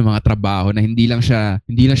mga trabaho na hindi lang siya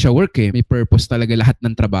work eh. May purpose talaga lahat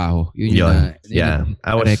ng trabaho. Yun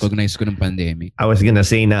recognize ko ng pandemic. I was gonna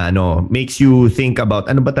say na makes you think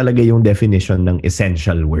about ano ba talaga yung definition ng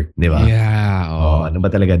essential work, di ba? Yeah. Ano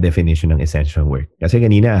ba talaga definition ng essential work? Kasi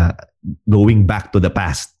kanina, going back to the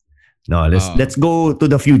past, no, let's go to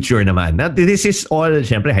the future naman. Now, this is all,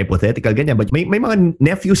 syempre, hypothetical, ganyan. But may mga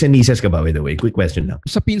nephews and nieces ka ba, by the way? Quick question lang.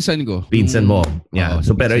 Sa pinsan ko. Pinsan mo. Yeah.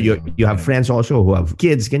 So, pero you have friends also who have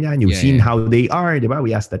kids, ganyan. You've seen how they are, di ba?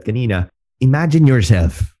 We asked that kanina. Imagine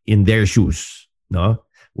yourself in their shoes, no?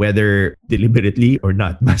 Whether deliberately or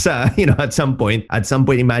not. Basta, at some point,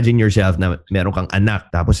 imagine yourself na meron kang anak,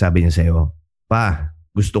 tapos sabi niya sa'yo, Pa,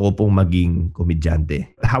 gusto ko pong maging komedyante.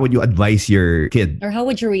 How would you advise your kid? Or how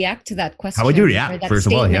would you react to that question? How would you react, first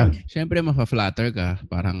of all? Yeah. Siyempre, mapa-flatter ka.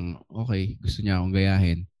 Parang, okay, gusto niya akong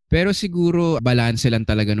gayahin. Pero siguro, balance lang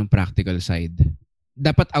talaga ng practical side.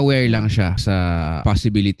 Dapat aware lang siya sa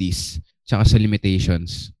possibilities tsaka sa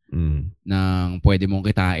limitations ng pwede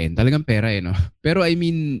mong kitain. Talagang pera no? Pero I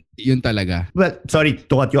mean, yun talaga. Well, sorry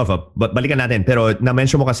to cut you off. But balikan natin. Pero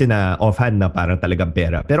na-mention mo kasi na offhand na parang talagang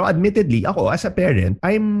pera. Pero admittedly, ako as a parent,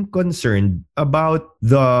 I'm concerned about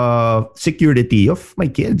the security of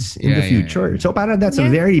my kids in the future. So parang that's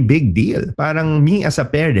a very big deal. Parang me as a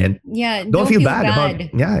parent, don't feel bad about...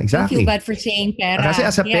 Yeah, exactly. Don't feel bad for saying pera. Kasi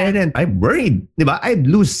as a parent, I'm worried. Diba?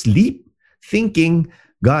 I'd lose sleep thinking,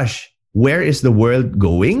 gosh, where is the world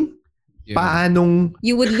going? Paanong...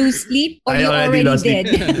 You would lose sleep or you already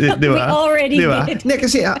did? We already did.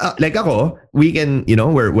 Kasi like ako, we can,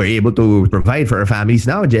 we're able to provide for our families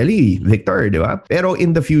now, Jelly, Victor, di ba? Pero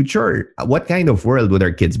in the future, what kind of world would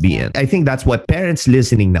our kids be in? I think that's what parents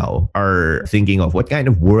listening now are thinking of. What kind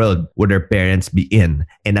of world would their parents be in?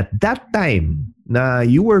 And at that time na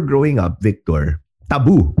you were growing up, Victor,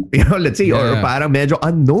 taboo, let's say, or parang medyo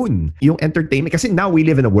unknown yung entertainment. Kasi now we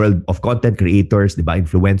live in a world of content creators, diba?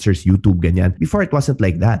 Influencers, YouTube, ganyan. Before it wasn't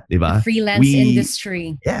like that, diba? The freelance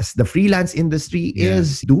industry. Yes, the freelance industry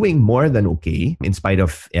is doing more than okay in spite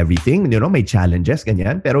of everything. May challenges,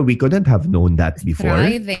 ganyan. Pero we couldn't have known that before.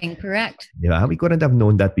 Thriving, correct. Diba? We couldn't have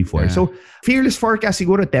known that before. So, fearless forecast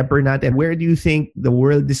siguro temper natin. Where do you think the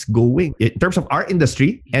world is going? In terms of our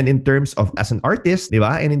industry and in terms of as an artist,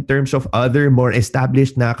 diba? And in terms of other more established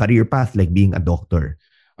na career path like being a doctor.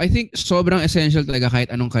 I think sobrang essential talaga kahit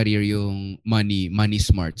anong career yung money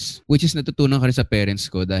smarts. Which is natutunan ko rin sa parents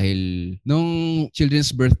ko dahil nung children's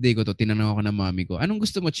birthday ko tinanong ako ng mami ko, anong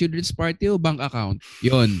gusto mo, children's party o bank account?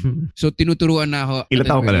 Yon. So tinuturuan na ako. Ilan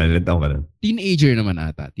taon ka lang? Teenager naman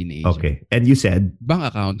ata. Teenager. Okay. And you said? Bank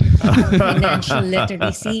account. Financial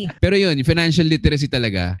literacy. Pero yun, yung financial literacy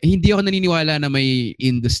talaga, hindi ako naniniwala na may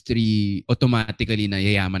industry automatically na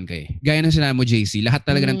yayaman ka eh. Gaya ng sinabi mo, JC, lahat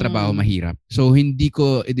talaga ng trabaho mahirap. So hindi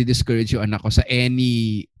ko i-discourage yung anak ko sa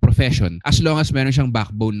any profession as long as meron siyang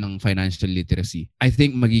backbone ng financial literacy. I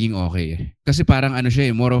think magiging okay. Kasi parang siya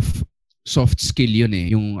more of soft skill yun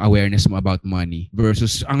yung awareness mo about money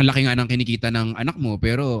versus ang laki nga ng kinikita ng anak mo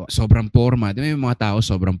pero sobrang porma. Di ba yung mga tao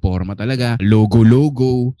sobrang porma talaga. Logo.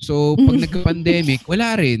 So pag nagka-pandemic,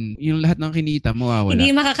 wala rin. Yung lahat ng kinita mo wala.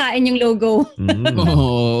 Hindi makakain yung logo.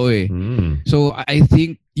 Oo So I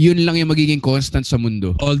think yun lang yung magiging constant sa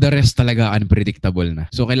mundo. All the rest talaga unpredictable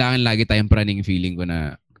na. So kailangan lagi tayong praning feeling ko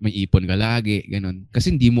na may ipon ka lagi, ganun.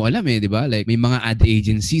 Kasi hindi mo alam di ba? Like, may mga ad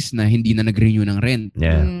agencies na hindi na nag-renew ng rent.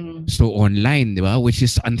 Yeah. So, online, di ba? Which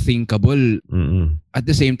is unthinkable. At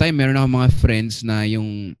the same time, meron akong mga friends na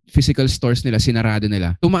yung physical stores nila, sinarado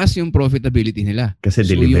nila. Tumaas yung profitability nila. Kasi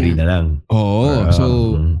delivery na lang. Oo. So,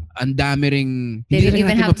 ang dami ring... They didn't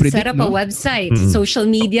even have to set up a website. Social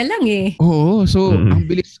media lang Oo. So, ang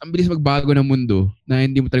bilis magbago ng mundo na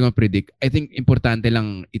hindi mo talaga ma-predict. I think importante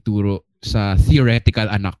lang ituro sa theoretical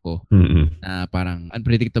anak ko na parang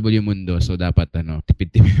unpredictable yung mundo. So, dapat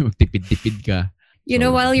tipid-tipid ka. You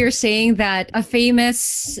know, while you're saying that, a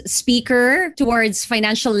famous speaker towards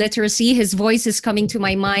financial literacy, his voice is coming to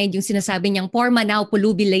my mind, yung sinasabi niyang, porma now,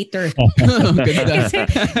 pulubi later. Kasi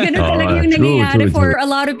ganun talaga yung nangyayari for a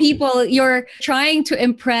lot of people. You're trying to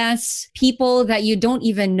impress people that you don't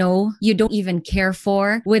even know, you don't even care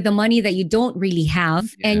for, with the money that you don't really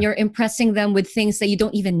have, and you're impressing them with things that you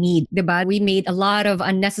don't even need. Diba? We made a lot of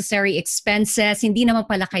unnecessary expenses, hindi naman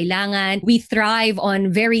pala kailangan. We thrive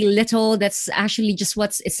on very little that's actually just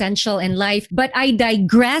what's essential in life. But I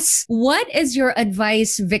digress. What is your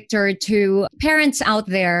advice, Victor, to parents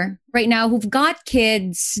out there right now who've got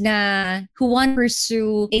kids who want to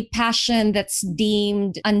pursue a passion that's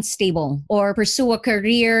deemed unstable or pursue a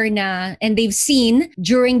career and they've seen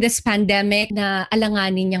during this pandemic na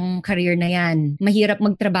alanganin yung career na yan. Mahirap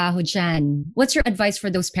magtrabaho dyan. What's your advice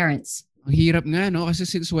for those parents? Ang hirap nga, no? Kasi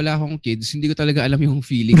since wala akong kids, hindi ko talaga alam yung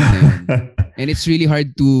feeling na yun. And it's really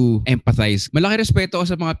hard to empathize. Malaki respeto ko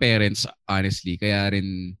sa mga parents, honestly. Kaya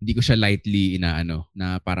rin, hindi ko siya lightly na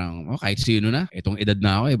parang, kahit sino na, itong edad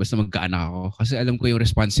na ako basta magkaanak ako. Kasi alam ko yung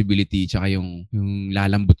responsibility tsaka yung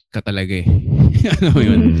lalambot ka talaga ano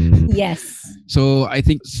yun? Yes. So, I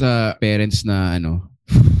think sa parents na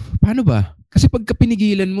paano ba? Kasi pagka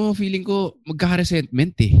pinigilan mo, feeling ko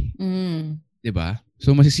magkaka-resentment Diba?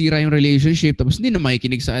 So, masisira yung relationship tapos hindi na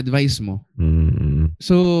makikinig sa advice mo.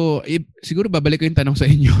 So, siguro babalik ko yung tanong sa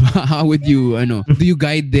inyo. How would you, do you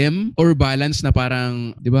guide them or balance na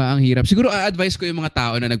parang, diba, ang hirap? Siguro, advice ko yung mga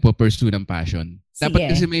tao na nagpo-pursue ng passion.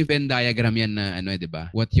 Dapat kasi may Venn diagram yan na, diba?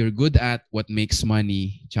 What you're good at, what makes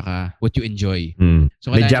money, tsaka what you enjoy.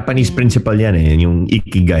 So, may Japanese principle yan yung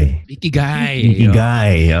ikigai.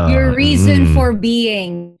 Ikigai. Your reason for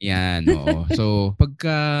being. Yan, oo. So,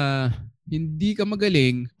 pagka hindi ka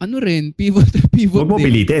magaling, pivot Huwag mo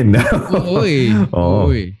pilitin. Oo.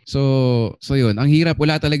 So yun, ang hirap,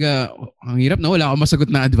 wala akong masagot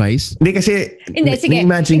na advice. Hindi kasi, sige,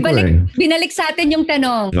 imagine ko binalik sa atin yung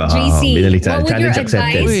tanong, JC. What would your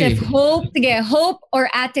advice if Hope or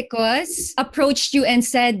Atticus approached you and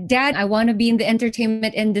said, Dad, I want to be in the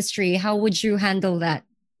entertainment industry. How would you handle that?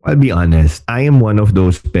 I'll be honest, I am one of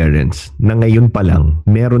those parents na ngayon pa lang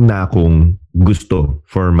meron na akong gusto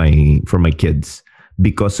for my kids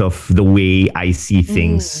because of the way I see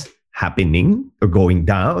things happening or going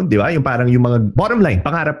down, di ba? Yung parang yung mga bottom line,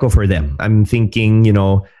 pangarap ko for them. I'm thinking,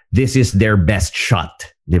 this is their best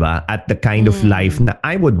shot, di ba? At the kind of life na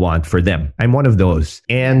I would want for them. I'm one of those.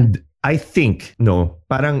 And I think,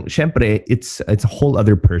 parang syempre, it's a whole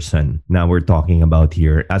other person now we're talking about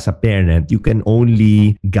here. As a parent, you can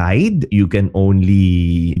only guide, you can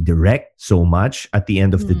only direct so much. At the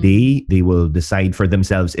end of the day, they will decide for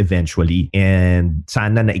themselves eventually. And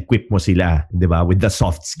sana na-equip mo sila, di ba? With the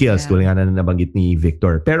soft skills, tulad nga na nabanggit ni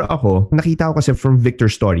Victor. Pero ako, nakita ko kasi from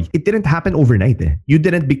Victor's story, it didn't happen overnight You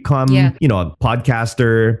didn't become,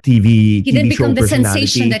 podcaster, TV show personality. He didn't become the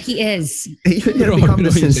sensation that he is. You didn't become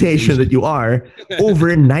the sensation that you are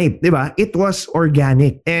overnight, di ba? It was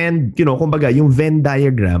organic. And, kumbaga, yung Venn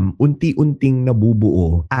diagram, unti-unting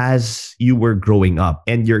nabubuo as you were growing up.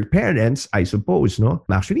 And your parents, I suppose,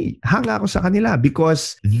 actually, hanga ako sa kanila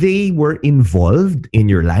because they were involved in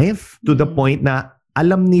your life to the point na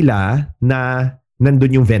alam nila na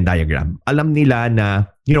nandun yung Venn diagram. Alam nila na,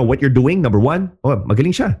 what you're doing, number one,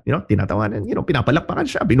 magaling siya. Tinatawanan, pinapalakpakan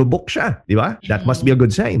siya, binubok siya. Di ba? That must be a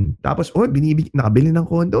good sign. Tapos, nakabili ng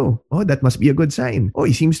kondo. That must be a good sign.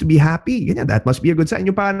 He seems to be happy. Ganyan, that must be a good sign.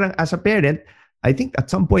 Yung parang as a parent, I think at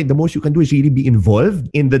some point, the most you can do is really be involved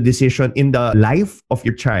in the decision, in the life of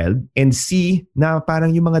your child and see na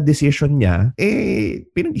parang yung mga decision niya,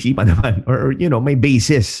 pinag-isipan naman or, may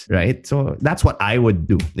basis, right? So that's what I would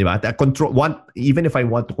do, di ba? Even if I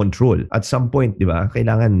want to control, at some point, di ba,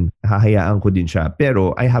 kailangan hahayaan ko din siya.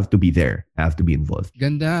 Pero I have to be there. I have to be involved.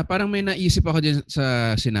 Ganda. Parang may naisip ako din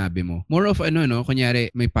sa sinabi mo. More of kunyari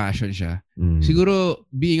may passion siya. Siguro,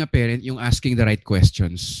 being a parent, yung asking the right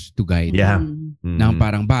questions to guide. Yeah. Nang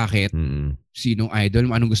parang bakit? sinong idol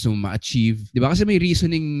mo, anong gusto mo ma-achieve. Di ba? Kasi may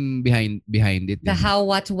reasoning behind it. The how,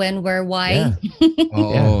 what, when, where, why. Yeah.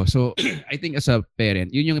 Oo. So, I think as a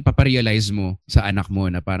parent, yun yung ipaparealize mo sa anak mo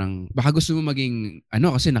na parang baka gusto mo maging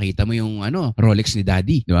kasi nakita mo yung Rolex ni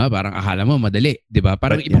daddy. Di ba? Parang akala mo madali. Di ba?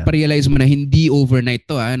 Parang ipaparealize mo na hindi overnight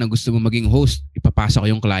to na gusto mo maging host. Ipapasa ko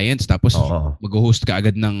yung clients tapos mag-host ka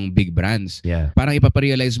agad ng big brands. Yeah. Parang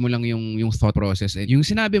ipaparealize mo lang yung thought process. And yung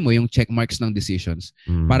sinabi mo, yung check marks ng decisions.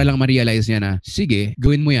 Para lang ma-realize niya na, sige,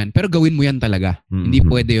 gawin mo yan. Pero gawin mo yan talaga. Hindi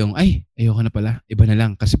pwede yung, ayoko na pala. Iba na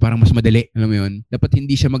lang. Kasi parang mas madali. Alam mo yun? Dapat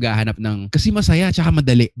hindi siya maghahanap ng, kasi masaya tsaka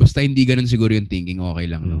madali. Basta hindi ganun siguro yung thinking. Okay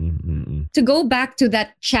lang, no? To go back to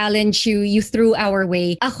that challenge you threw our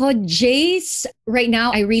way, ako, Jace, right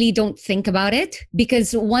now, I really don't think about it.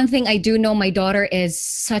 Because one thing I do know, my daughter is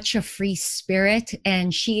such a free spirit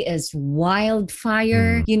and she is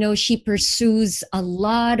wildfire. You know, she pursues a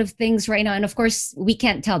lot of things right now. And of course, we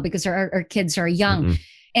can't tell because our kids are young.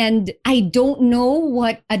 And I don't know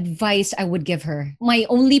what advice I would give her. My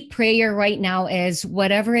only prayer right now is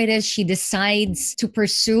whatever it is she decides to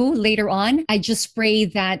pursue later on, I just pray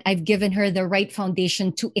that I've given her the right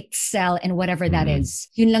foundation to excel in whatever that is.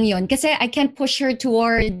 Yun lang yun. Kasi I can't push her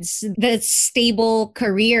towards the stable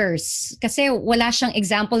careers. Kasi wala siyang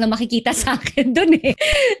example na makikita sa akin dun eh.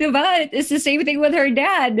 Diba? It's the same thing with her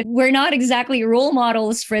dad. We're not exactly role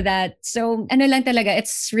models for that. So ano lang talaga,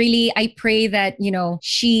 it's really, I pray that,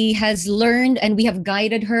 she has learned and we have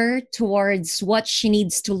guided her towards what she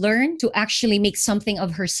needs to learn to actually make something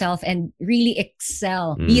of herself and really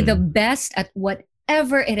excel. Be the best at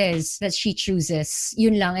whatever it is that she chooses.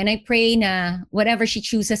 Yun lang. And I pray na whatever she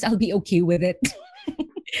chooses, I'll be okay with it.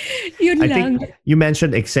 Yun I lang. think you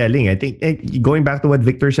mentioned excelling. I think going back to what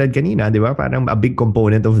Victor said kanina, di ba? Parang a big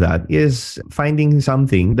component of that is finding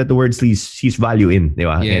something that the word sees value in, di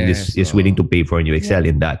ba? And is willing to pay for, and you excel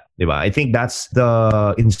in that. Di ba? I think that's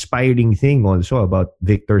the inspiring thing also about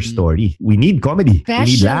Victor's story. We need comedy. Especially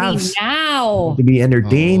we need laughs. now. To be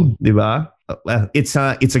entertained, di ba? It's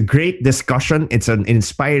a great discussion. It's an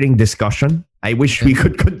inspiring discussion. I wish we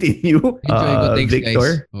could continue. Thanks,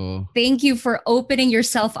 Victor. Guys. Thank you for opening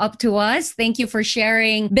yourself up to us. Thank you for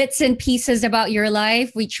sharing bits and pieces about your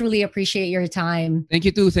life. We truly appreciate your time. Thank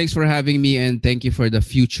you too. Thanks for having me and thank you for the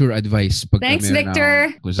future advice. Thanks,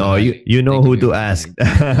 Victor. You know who to ask.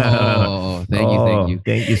 Thank you.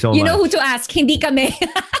 Thank you so much. You know who to ask, hindi kami.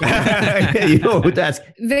 You know who to ask.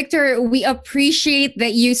 Victor, we appreciate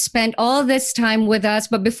that you spent all this time with us.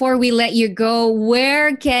 But before we let you go,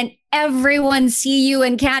 where can everyone see you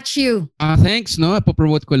and catch you? Thanks, no?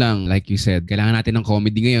 Popromote ko lang. Like you said, kailangan natin ng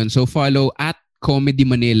comedy ngayon. So follow at Comedy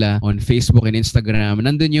Manila on Facebook and Instagram.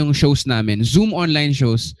 Nandun yung shows namin. Zoom online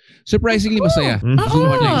shows. Surprisingly masaya.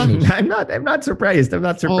 Zoom online shows. I'm not surprised.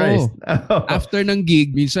 After ng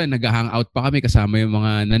gig, minsan nag-hangout pa kami kasama yung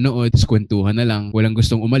mga nanood. Kwentuhan na lang. Walang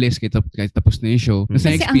gustong umalis kahit tapos na yung show.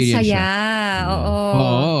 Kasi experience ang saya. siya.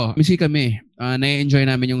 Oo. Misi kami. Na-enjoy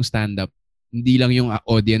namin yung stand-up. Hindi lang yung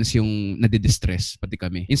audience yung nadidistress, pati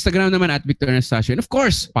kami. Instagram naman at Victor Anastasio. And of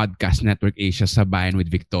course, Podcast Network Asia sa Bayan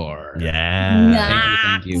with Victor.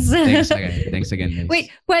 Yeah. Thank you. Thanks again, guys.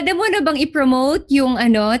 Wait, pwede mo na bang i-promote yung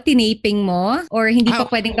tinaping mo? Or hindi pa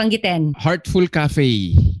pwedeng banggitin? Heartful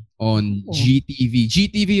Cafe on GTV.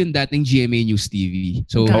 GTV yung dating GMA News TV.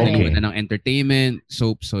 So, naman na ng entertainment,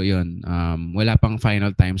 soap, so yun. Wala pang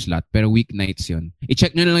final time slot, pero weeknights yun.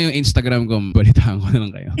 I-check nyo na lang yung Instagram ko. Balitaan ko na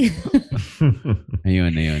lang kayo.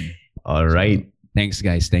 Ayun. All right. So, thanks,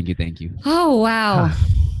 guys. Thank you. Oh, wow.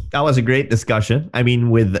 That was a great discussion. I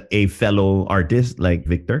mean, with a fellow artist like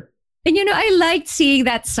Victor. And I liked seeing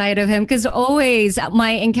that side of him because always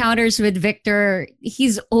my encounters with Victor,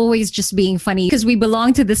 he's always just being funny because we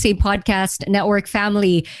belong to the same podcast network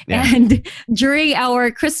family. Yeah. And during our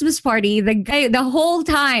Christmas party, the guy the whole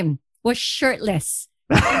time was shirtless.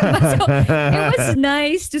 So it was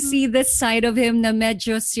nice to see this side of him na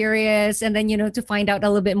medyo serious and then, to find out a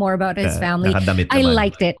little bit more about his family. I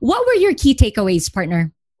liked it. What were your key takeaways,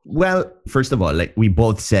 partner? Well, first of all, like we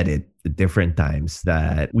both said it at different times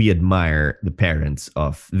that we admire the parents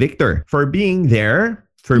of Victor for being there,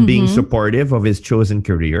 for being supportive of his chosen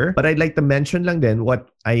career. But I'd like to mention lang then what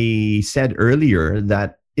I said earlier,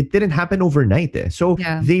 that it didn't happen overnight. So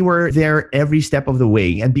they were there every step of the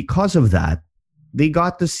way. And because of that, they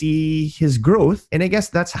got to see his growth. And I guess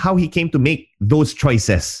that's how he came to make those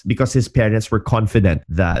choices, because his parents were confident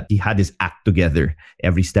that he had his act together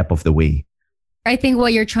every step of the way. I think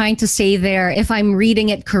what you're trying to say there, if I'm reading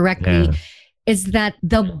it correctly, is that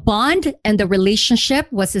the bond and the relationship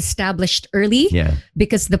was established early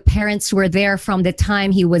because the parents were there from the time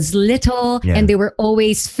he was little and they were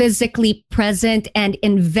always physically present and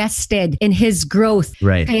invested in his growth.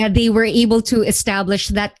 Right. Kaya they were able to establish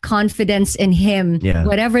that confidence in him. Yeah.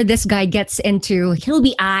 Whatever this guy gets into, he'll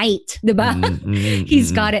be aight, diba?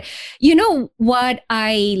 He's got it. You know what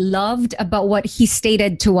I loved about what he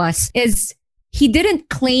stated to us is he didn't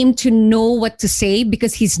claim to know what to say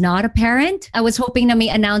because he's not a parent. I was hoping na may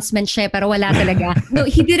announcement siya, pero wala talaga. No,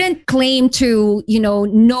 he didn't claim to,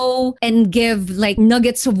 know and give like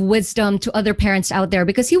nuggets of wisdom to other parents out there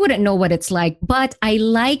because he wouldn't know what it's like. But I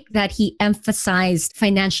like that he emphasized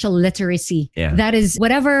financial literacy. Yeah. That is,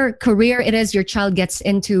 whatever career it is your child gets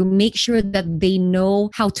into, make sure that they know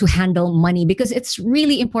how to handle money because it's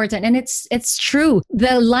really important. And it's true.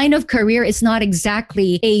 The line of career is not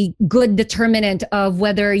exactly a good determinant of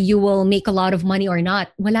whether you will make a lot of money or not.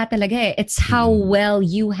 Wala talaga eh. It's how well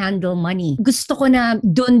you handle money. Gusto ko na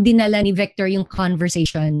doon dinala ni Victor yung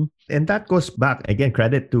conversation. And that goes back, again,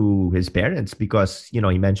 credit to his parents because, he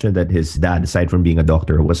mentioned that his dad, aside from being a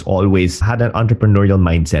doctor, was always had an entrepreneurial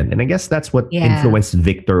mindset. And I guess that's what influenced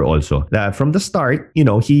Victor also. That from the start,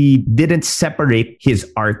 he didn't separate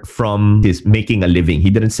his art from his making a living. He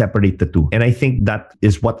didn't separate the two. And I think that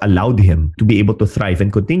is what allowed him to be able to thrive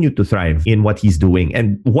and continue to thrive in what he's doing.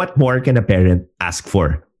 And what more can a parent ask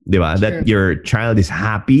for? Diba? That your child is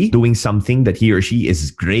happy doing something that he or she is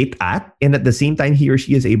great at, and at the same time he or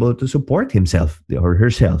she is able to support himself or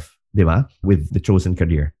herself, diba? With the chosen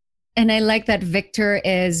career. And I like that Victor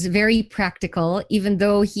is very practical. Even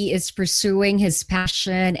though he is pursuing his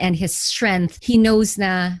passion and his strength, he knows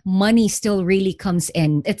na money still really comes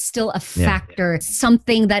in. It's still a factor,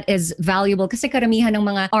 something that is valuable. Kasi karamihan ng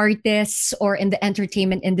mga artists or in the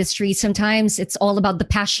entertainment industry, sometimes it's all about the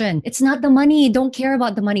passion. It's not the money. Don't care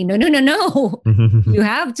about the money. No. You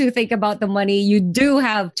have to think about the money. You do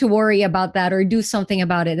have to worry about that or do something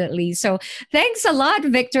about it at least. So thanks a lot,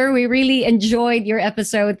 Victor. We really enjoyed your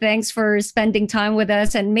episode. Thanks for spending time with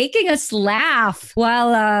us and making us laugh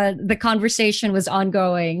while the conversation was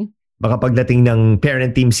ongoing. Baka pagdating ng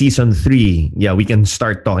Parent Team Season 3, we can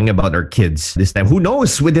start talking about our kids this time. Who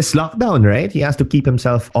knows with this lockdown, right? He has to keep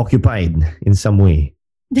himself occupied in some way.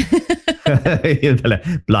 Yun pala,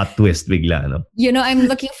 plot twist bigla, no? I'm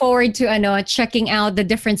looking forward to checking out the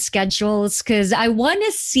different schedules because I want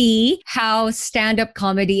to see how stand-up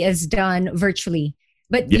comedy is done virtually.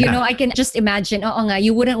 But, I can just imagine,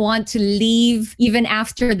 you wouldn't want to leave even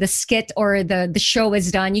after the skit or the show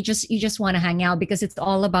is done. You just want to hang out because it's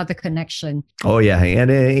all about the connection. Oh, yeah.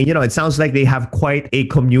 And, it sounds like they have quite a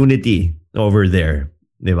community over there.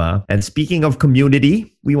 Diba? And speaking of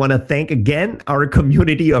community, we want to thank again our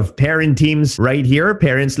community of parent teams right here,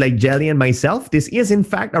 parents like Jelly and myself. This is, in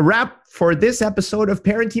fact, a wrap for this episode of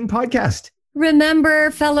Parent Team Podcast.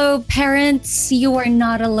 Remember, fellow parents, you are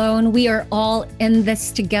not alone. We are all in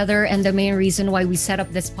this together. And the main reason why we set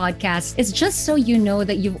up this podcast is just so you know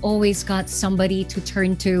that you've always got somebody to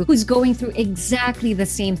turn to who's going through exactly the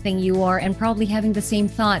same thing you are and probably having the same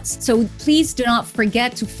thoughts. So please do not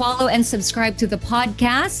forget to follow and subscribe to the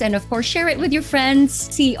podcast. And of course, share it with your friends.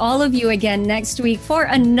 See all of you again next week for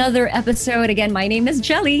another episode. Again, my name is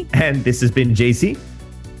Jelly. And this has been JC.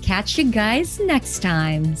 Catch you guys next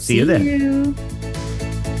time. See you then.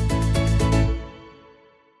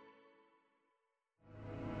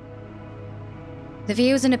 The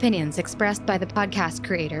views and opinions expressed by the podcast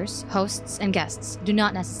creators, hosts, and guests do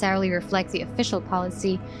not necessarily reflect the official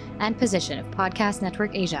policy and position of Podcast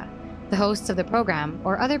Network Asia, the hosts of the program,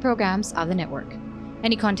 or other programs of the network.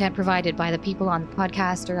 Any content provided by the people on the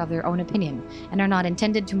podcast are of their own opinion and are not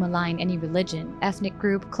intended to malign any religion, ethnic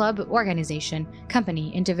group, club, organization,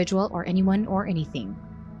 company, individual, or anyone or anything.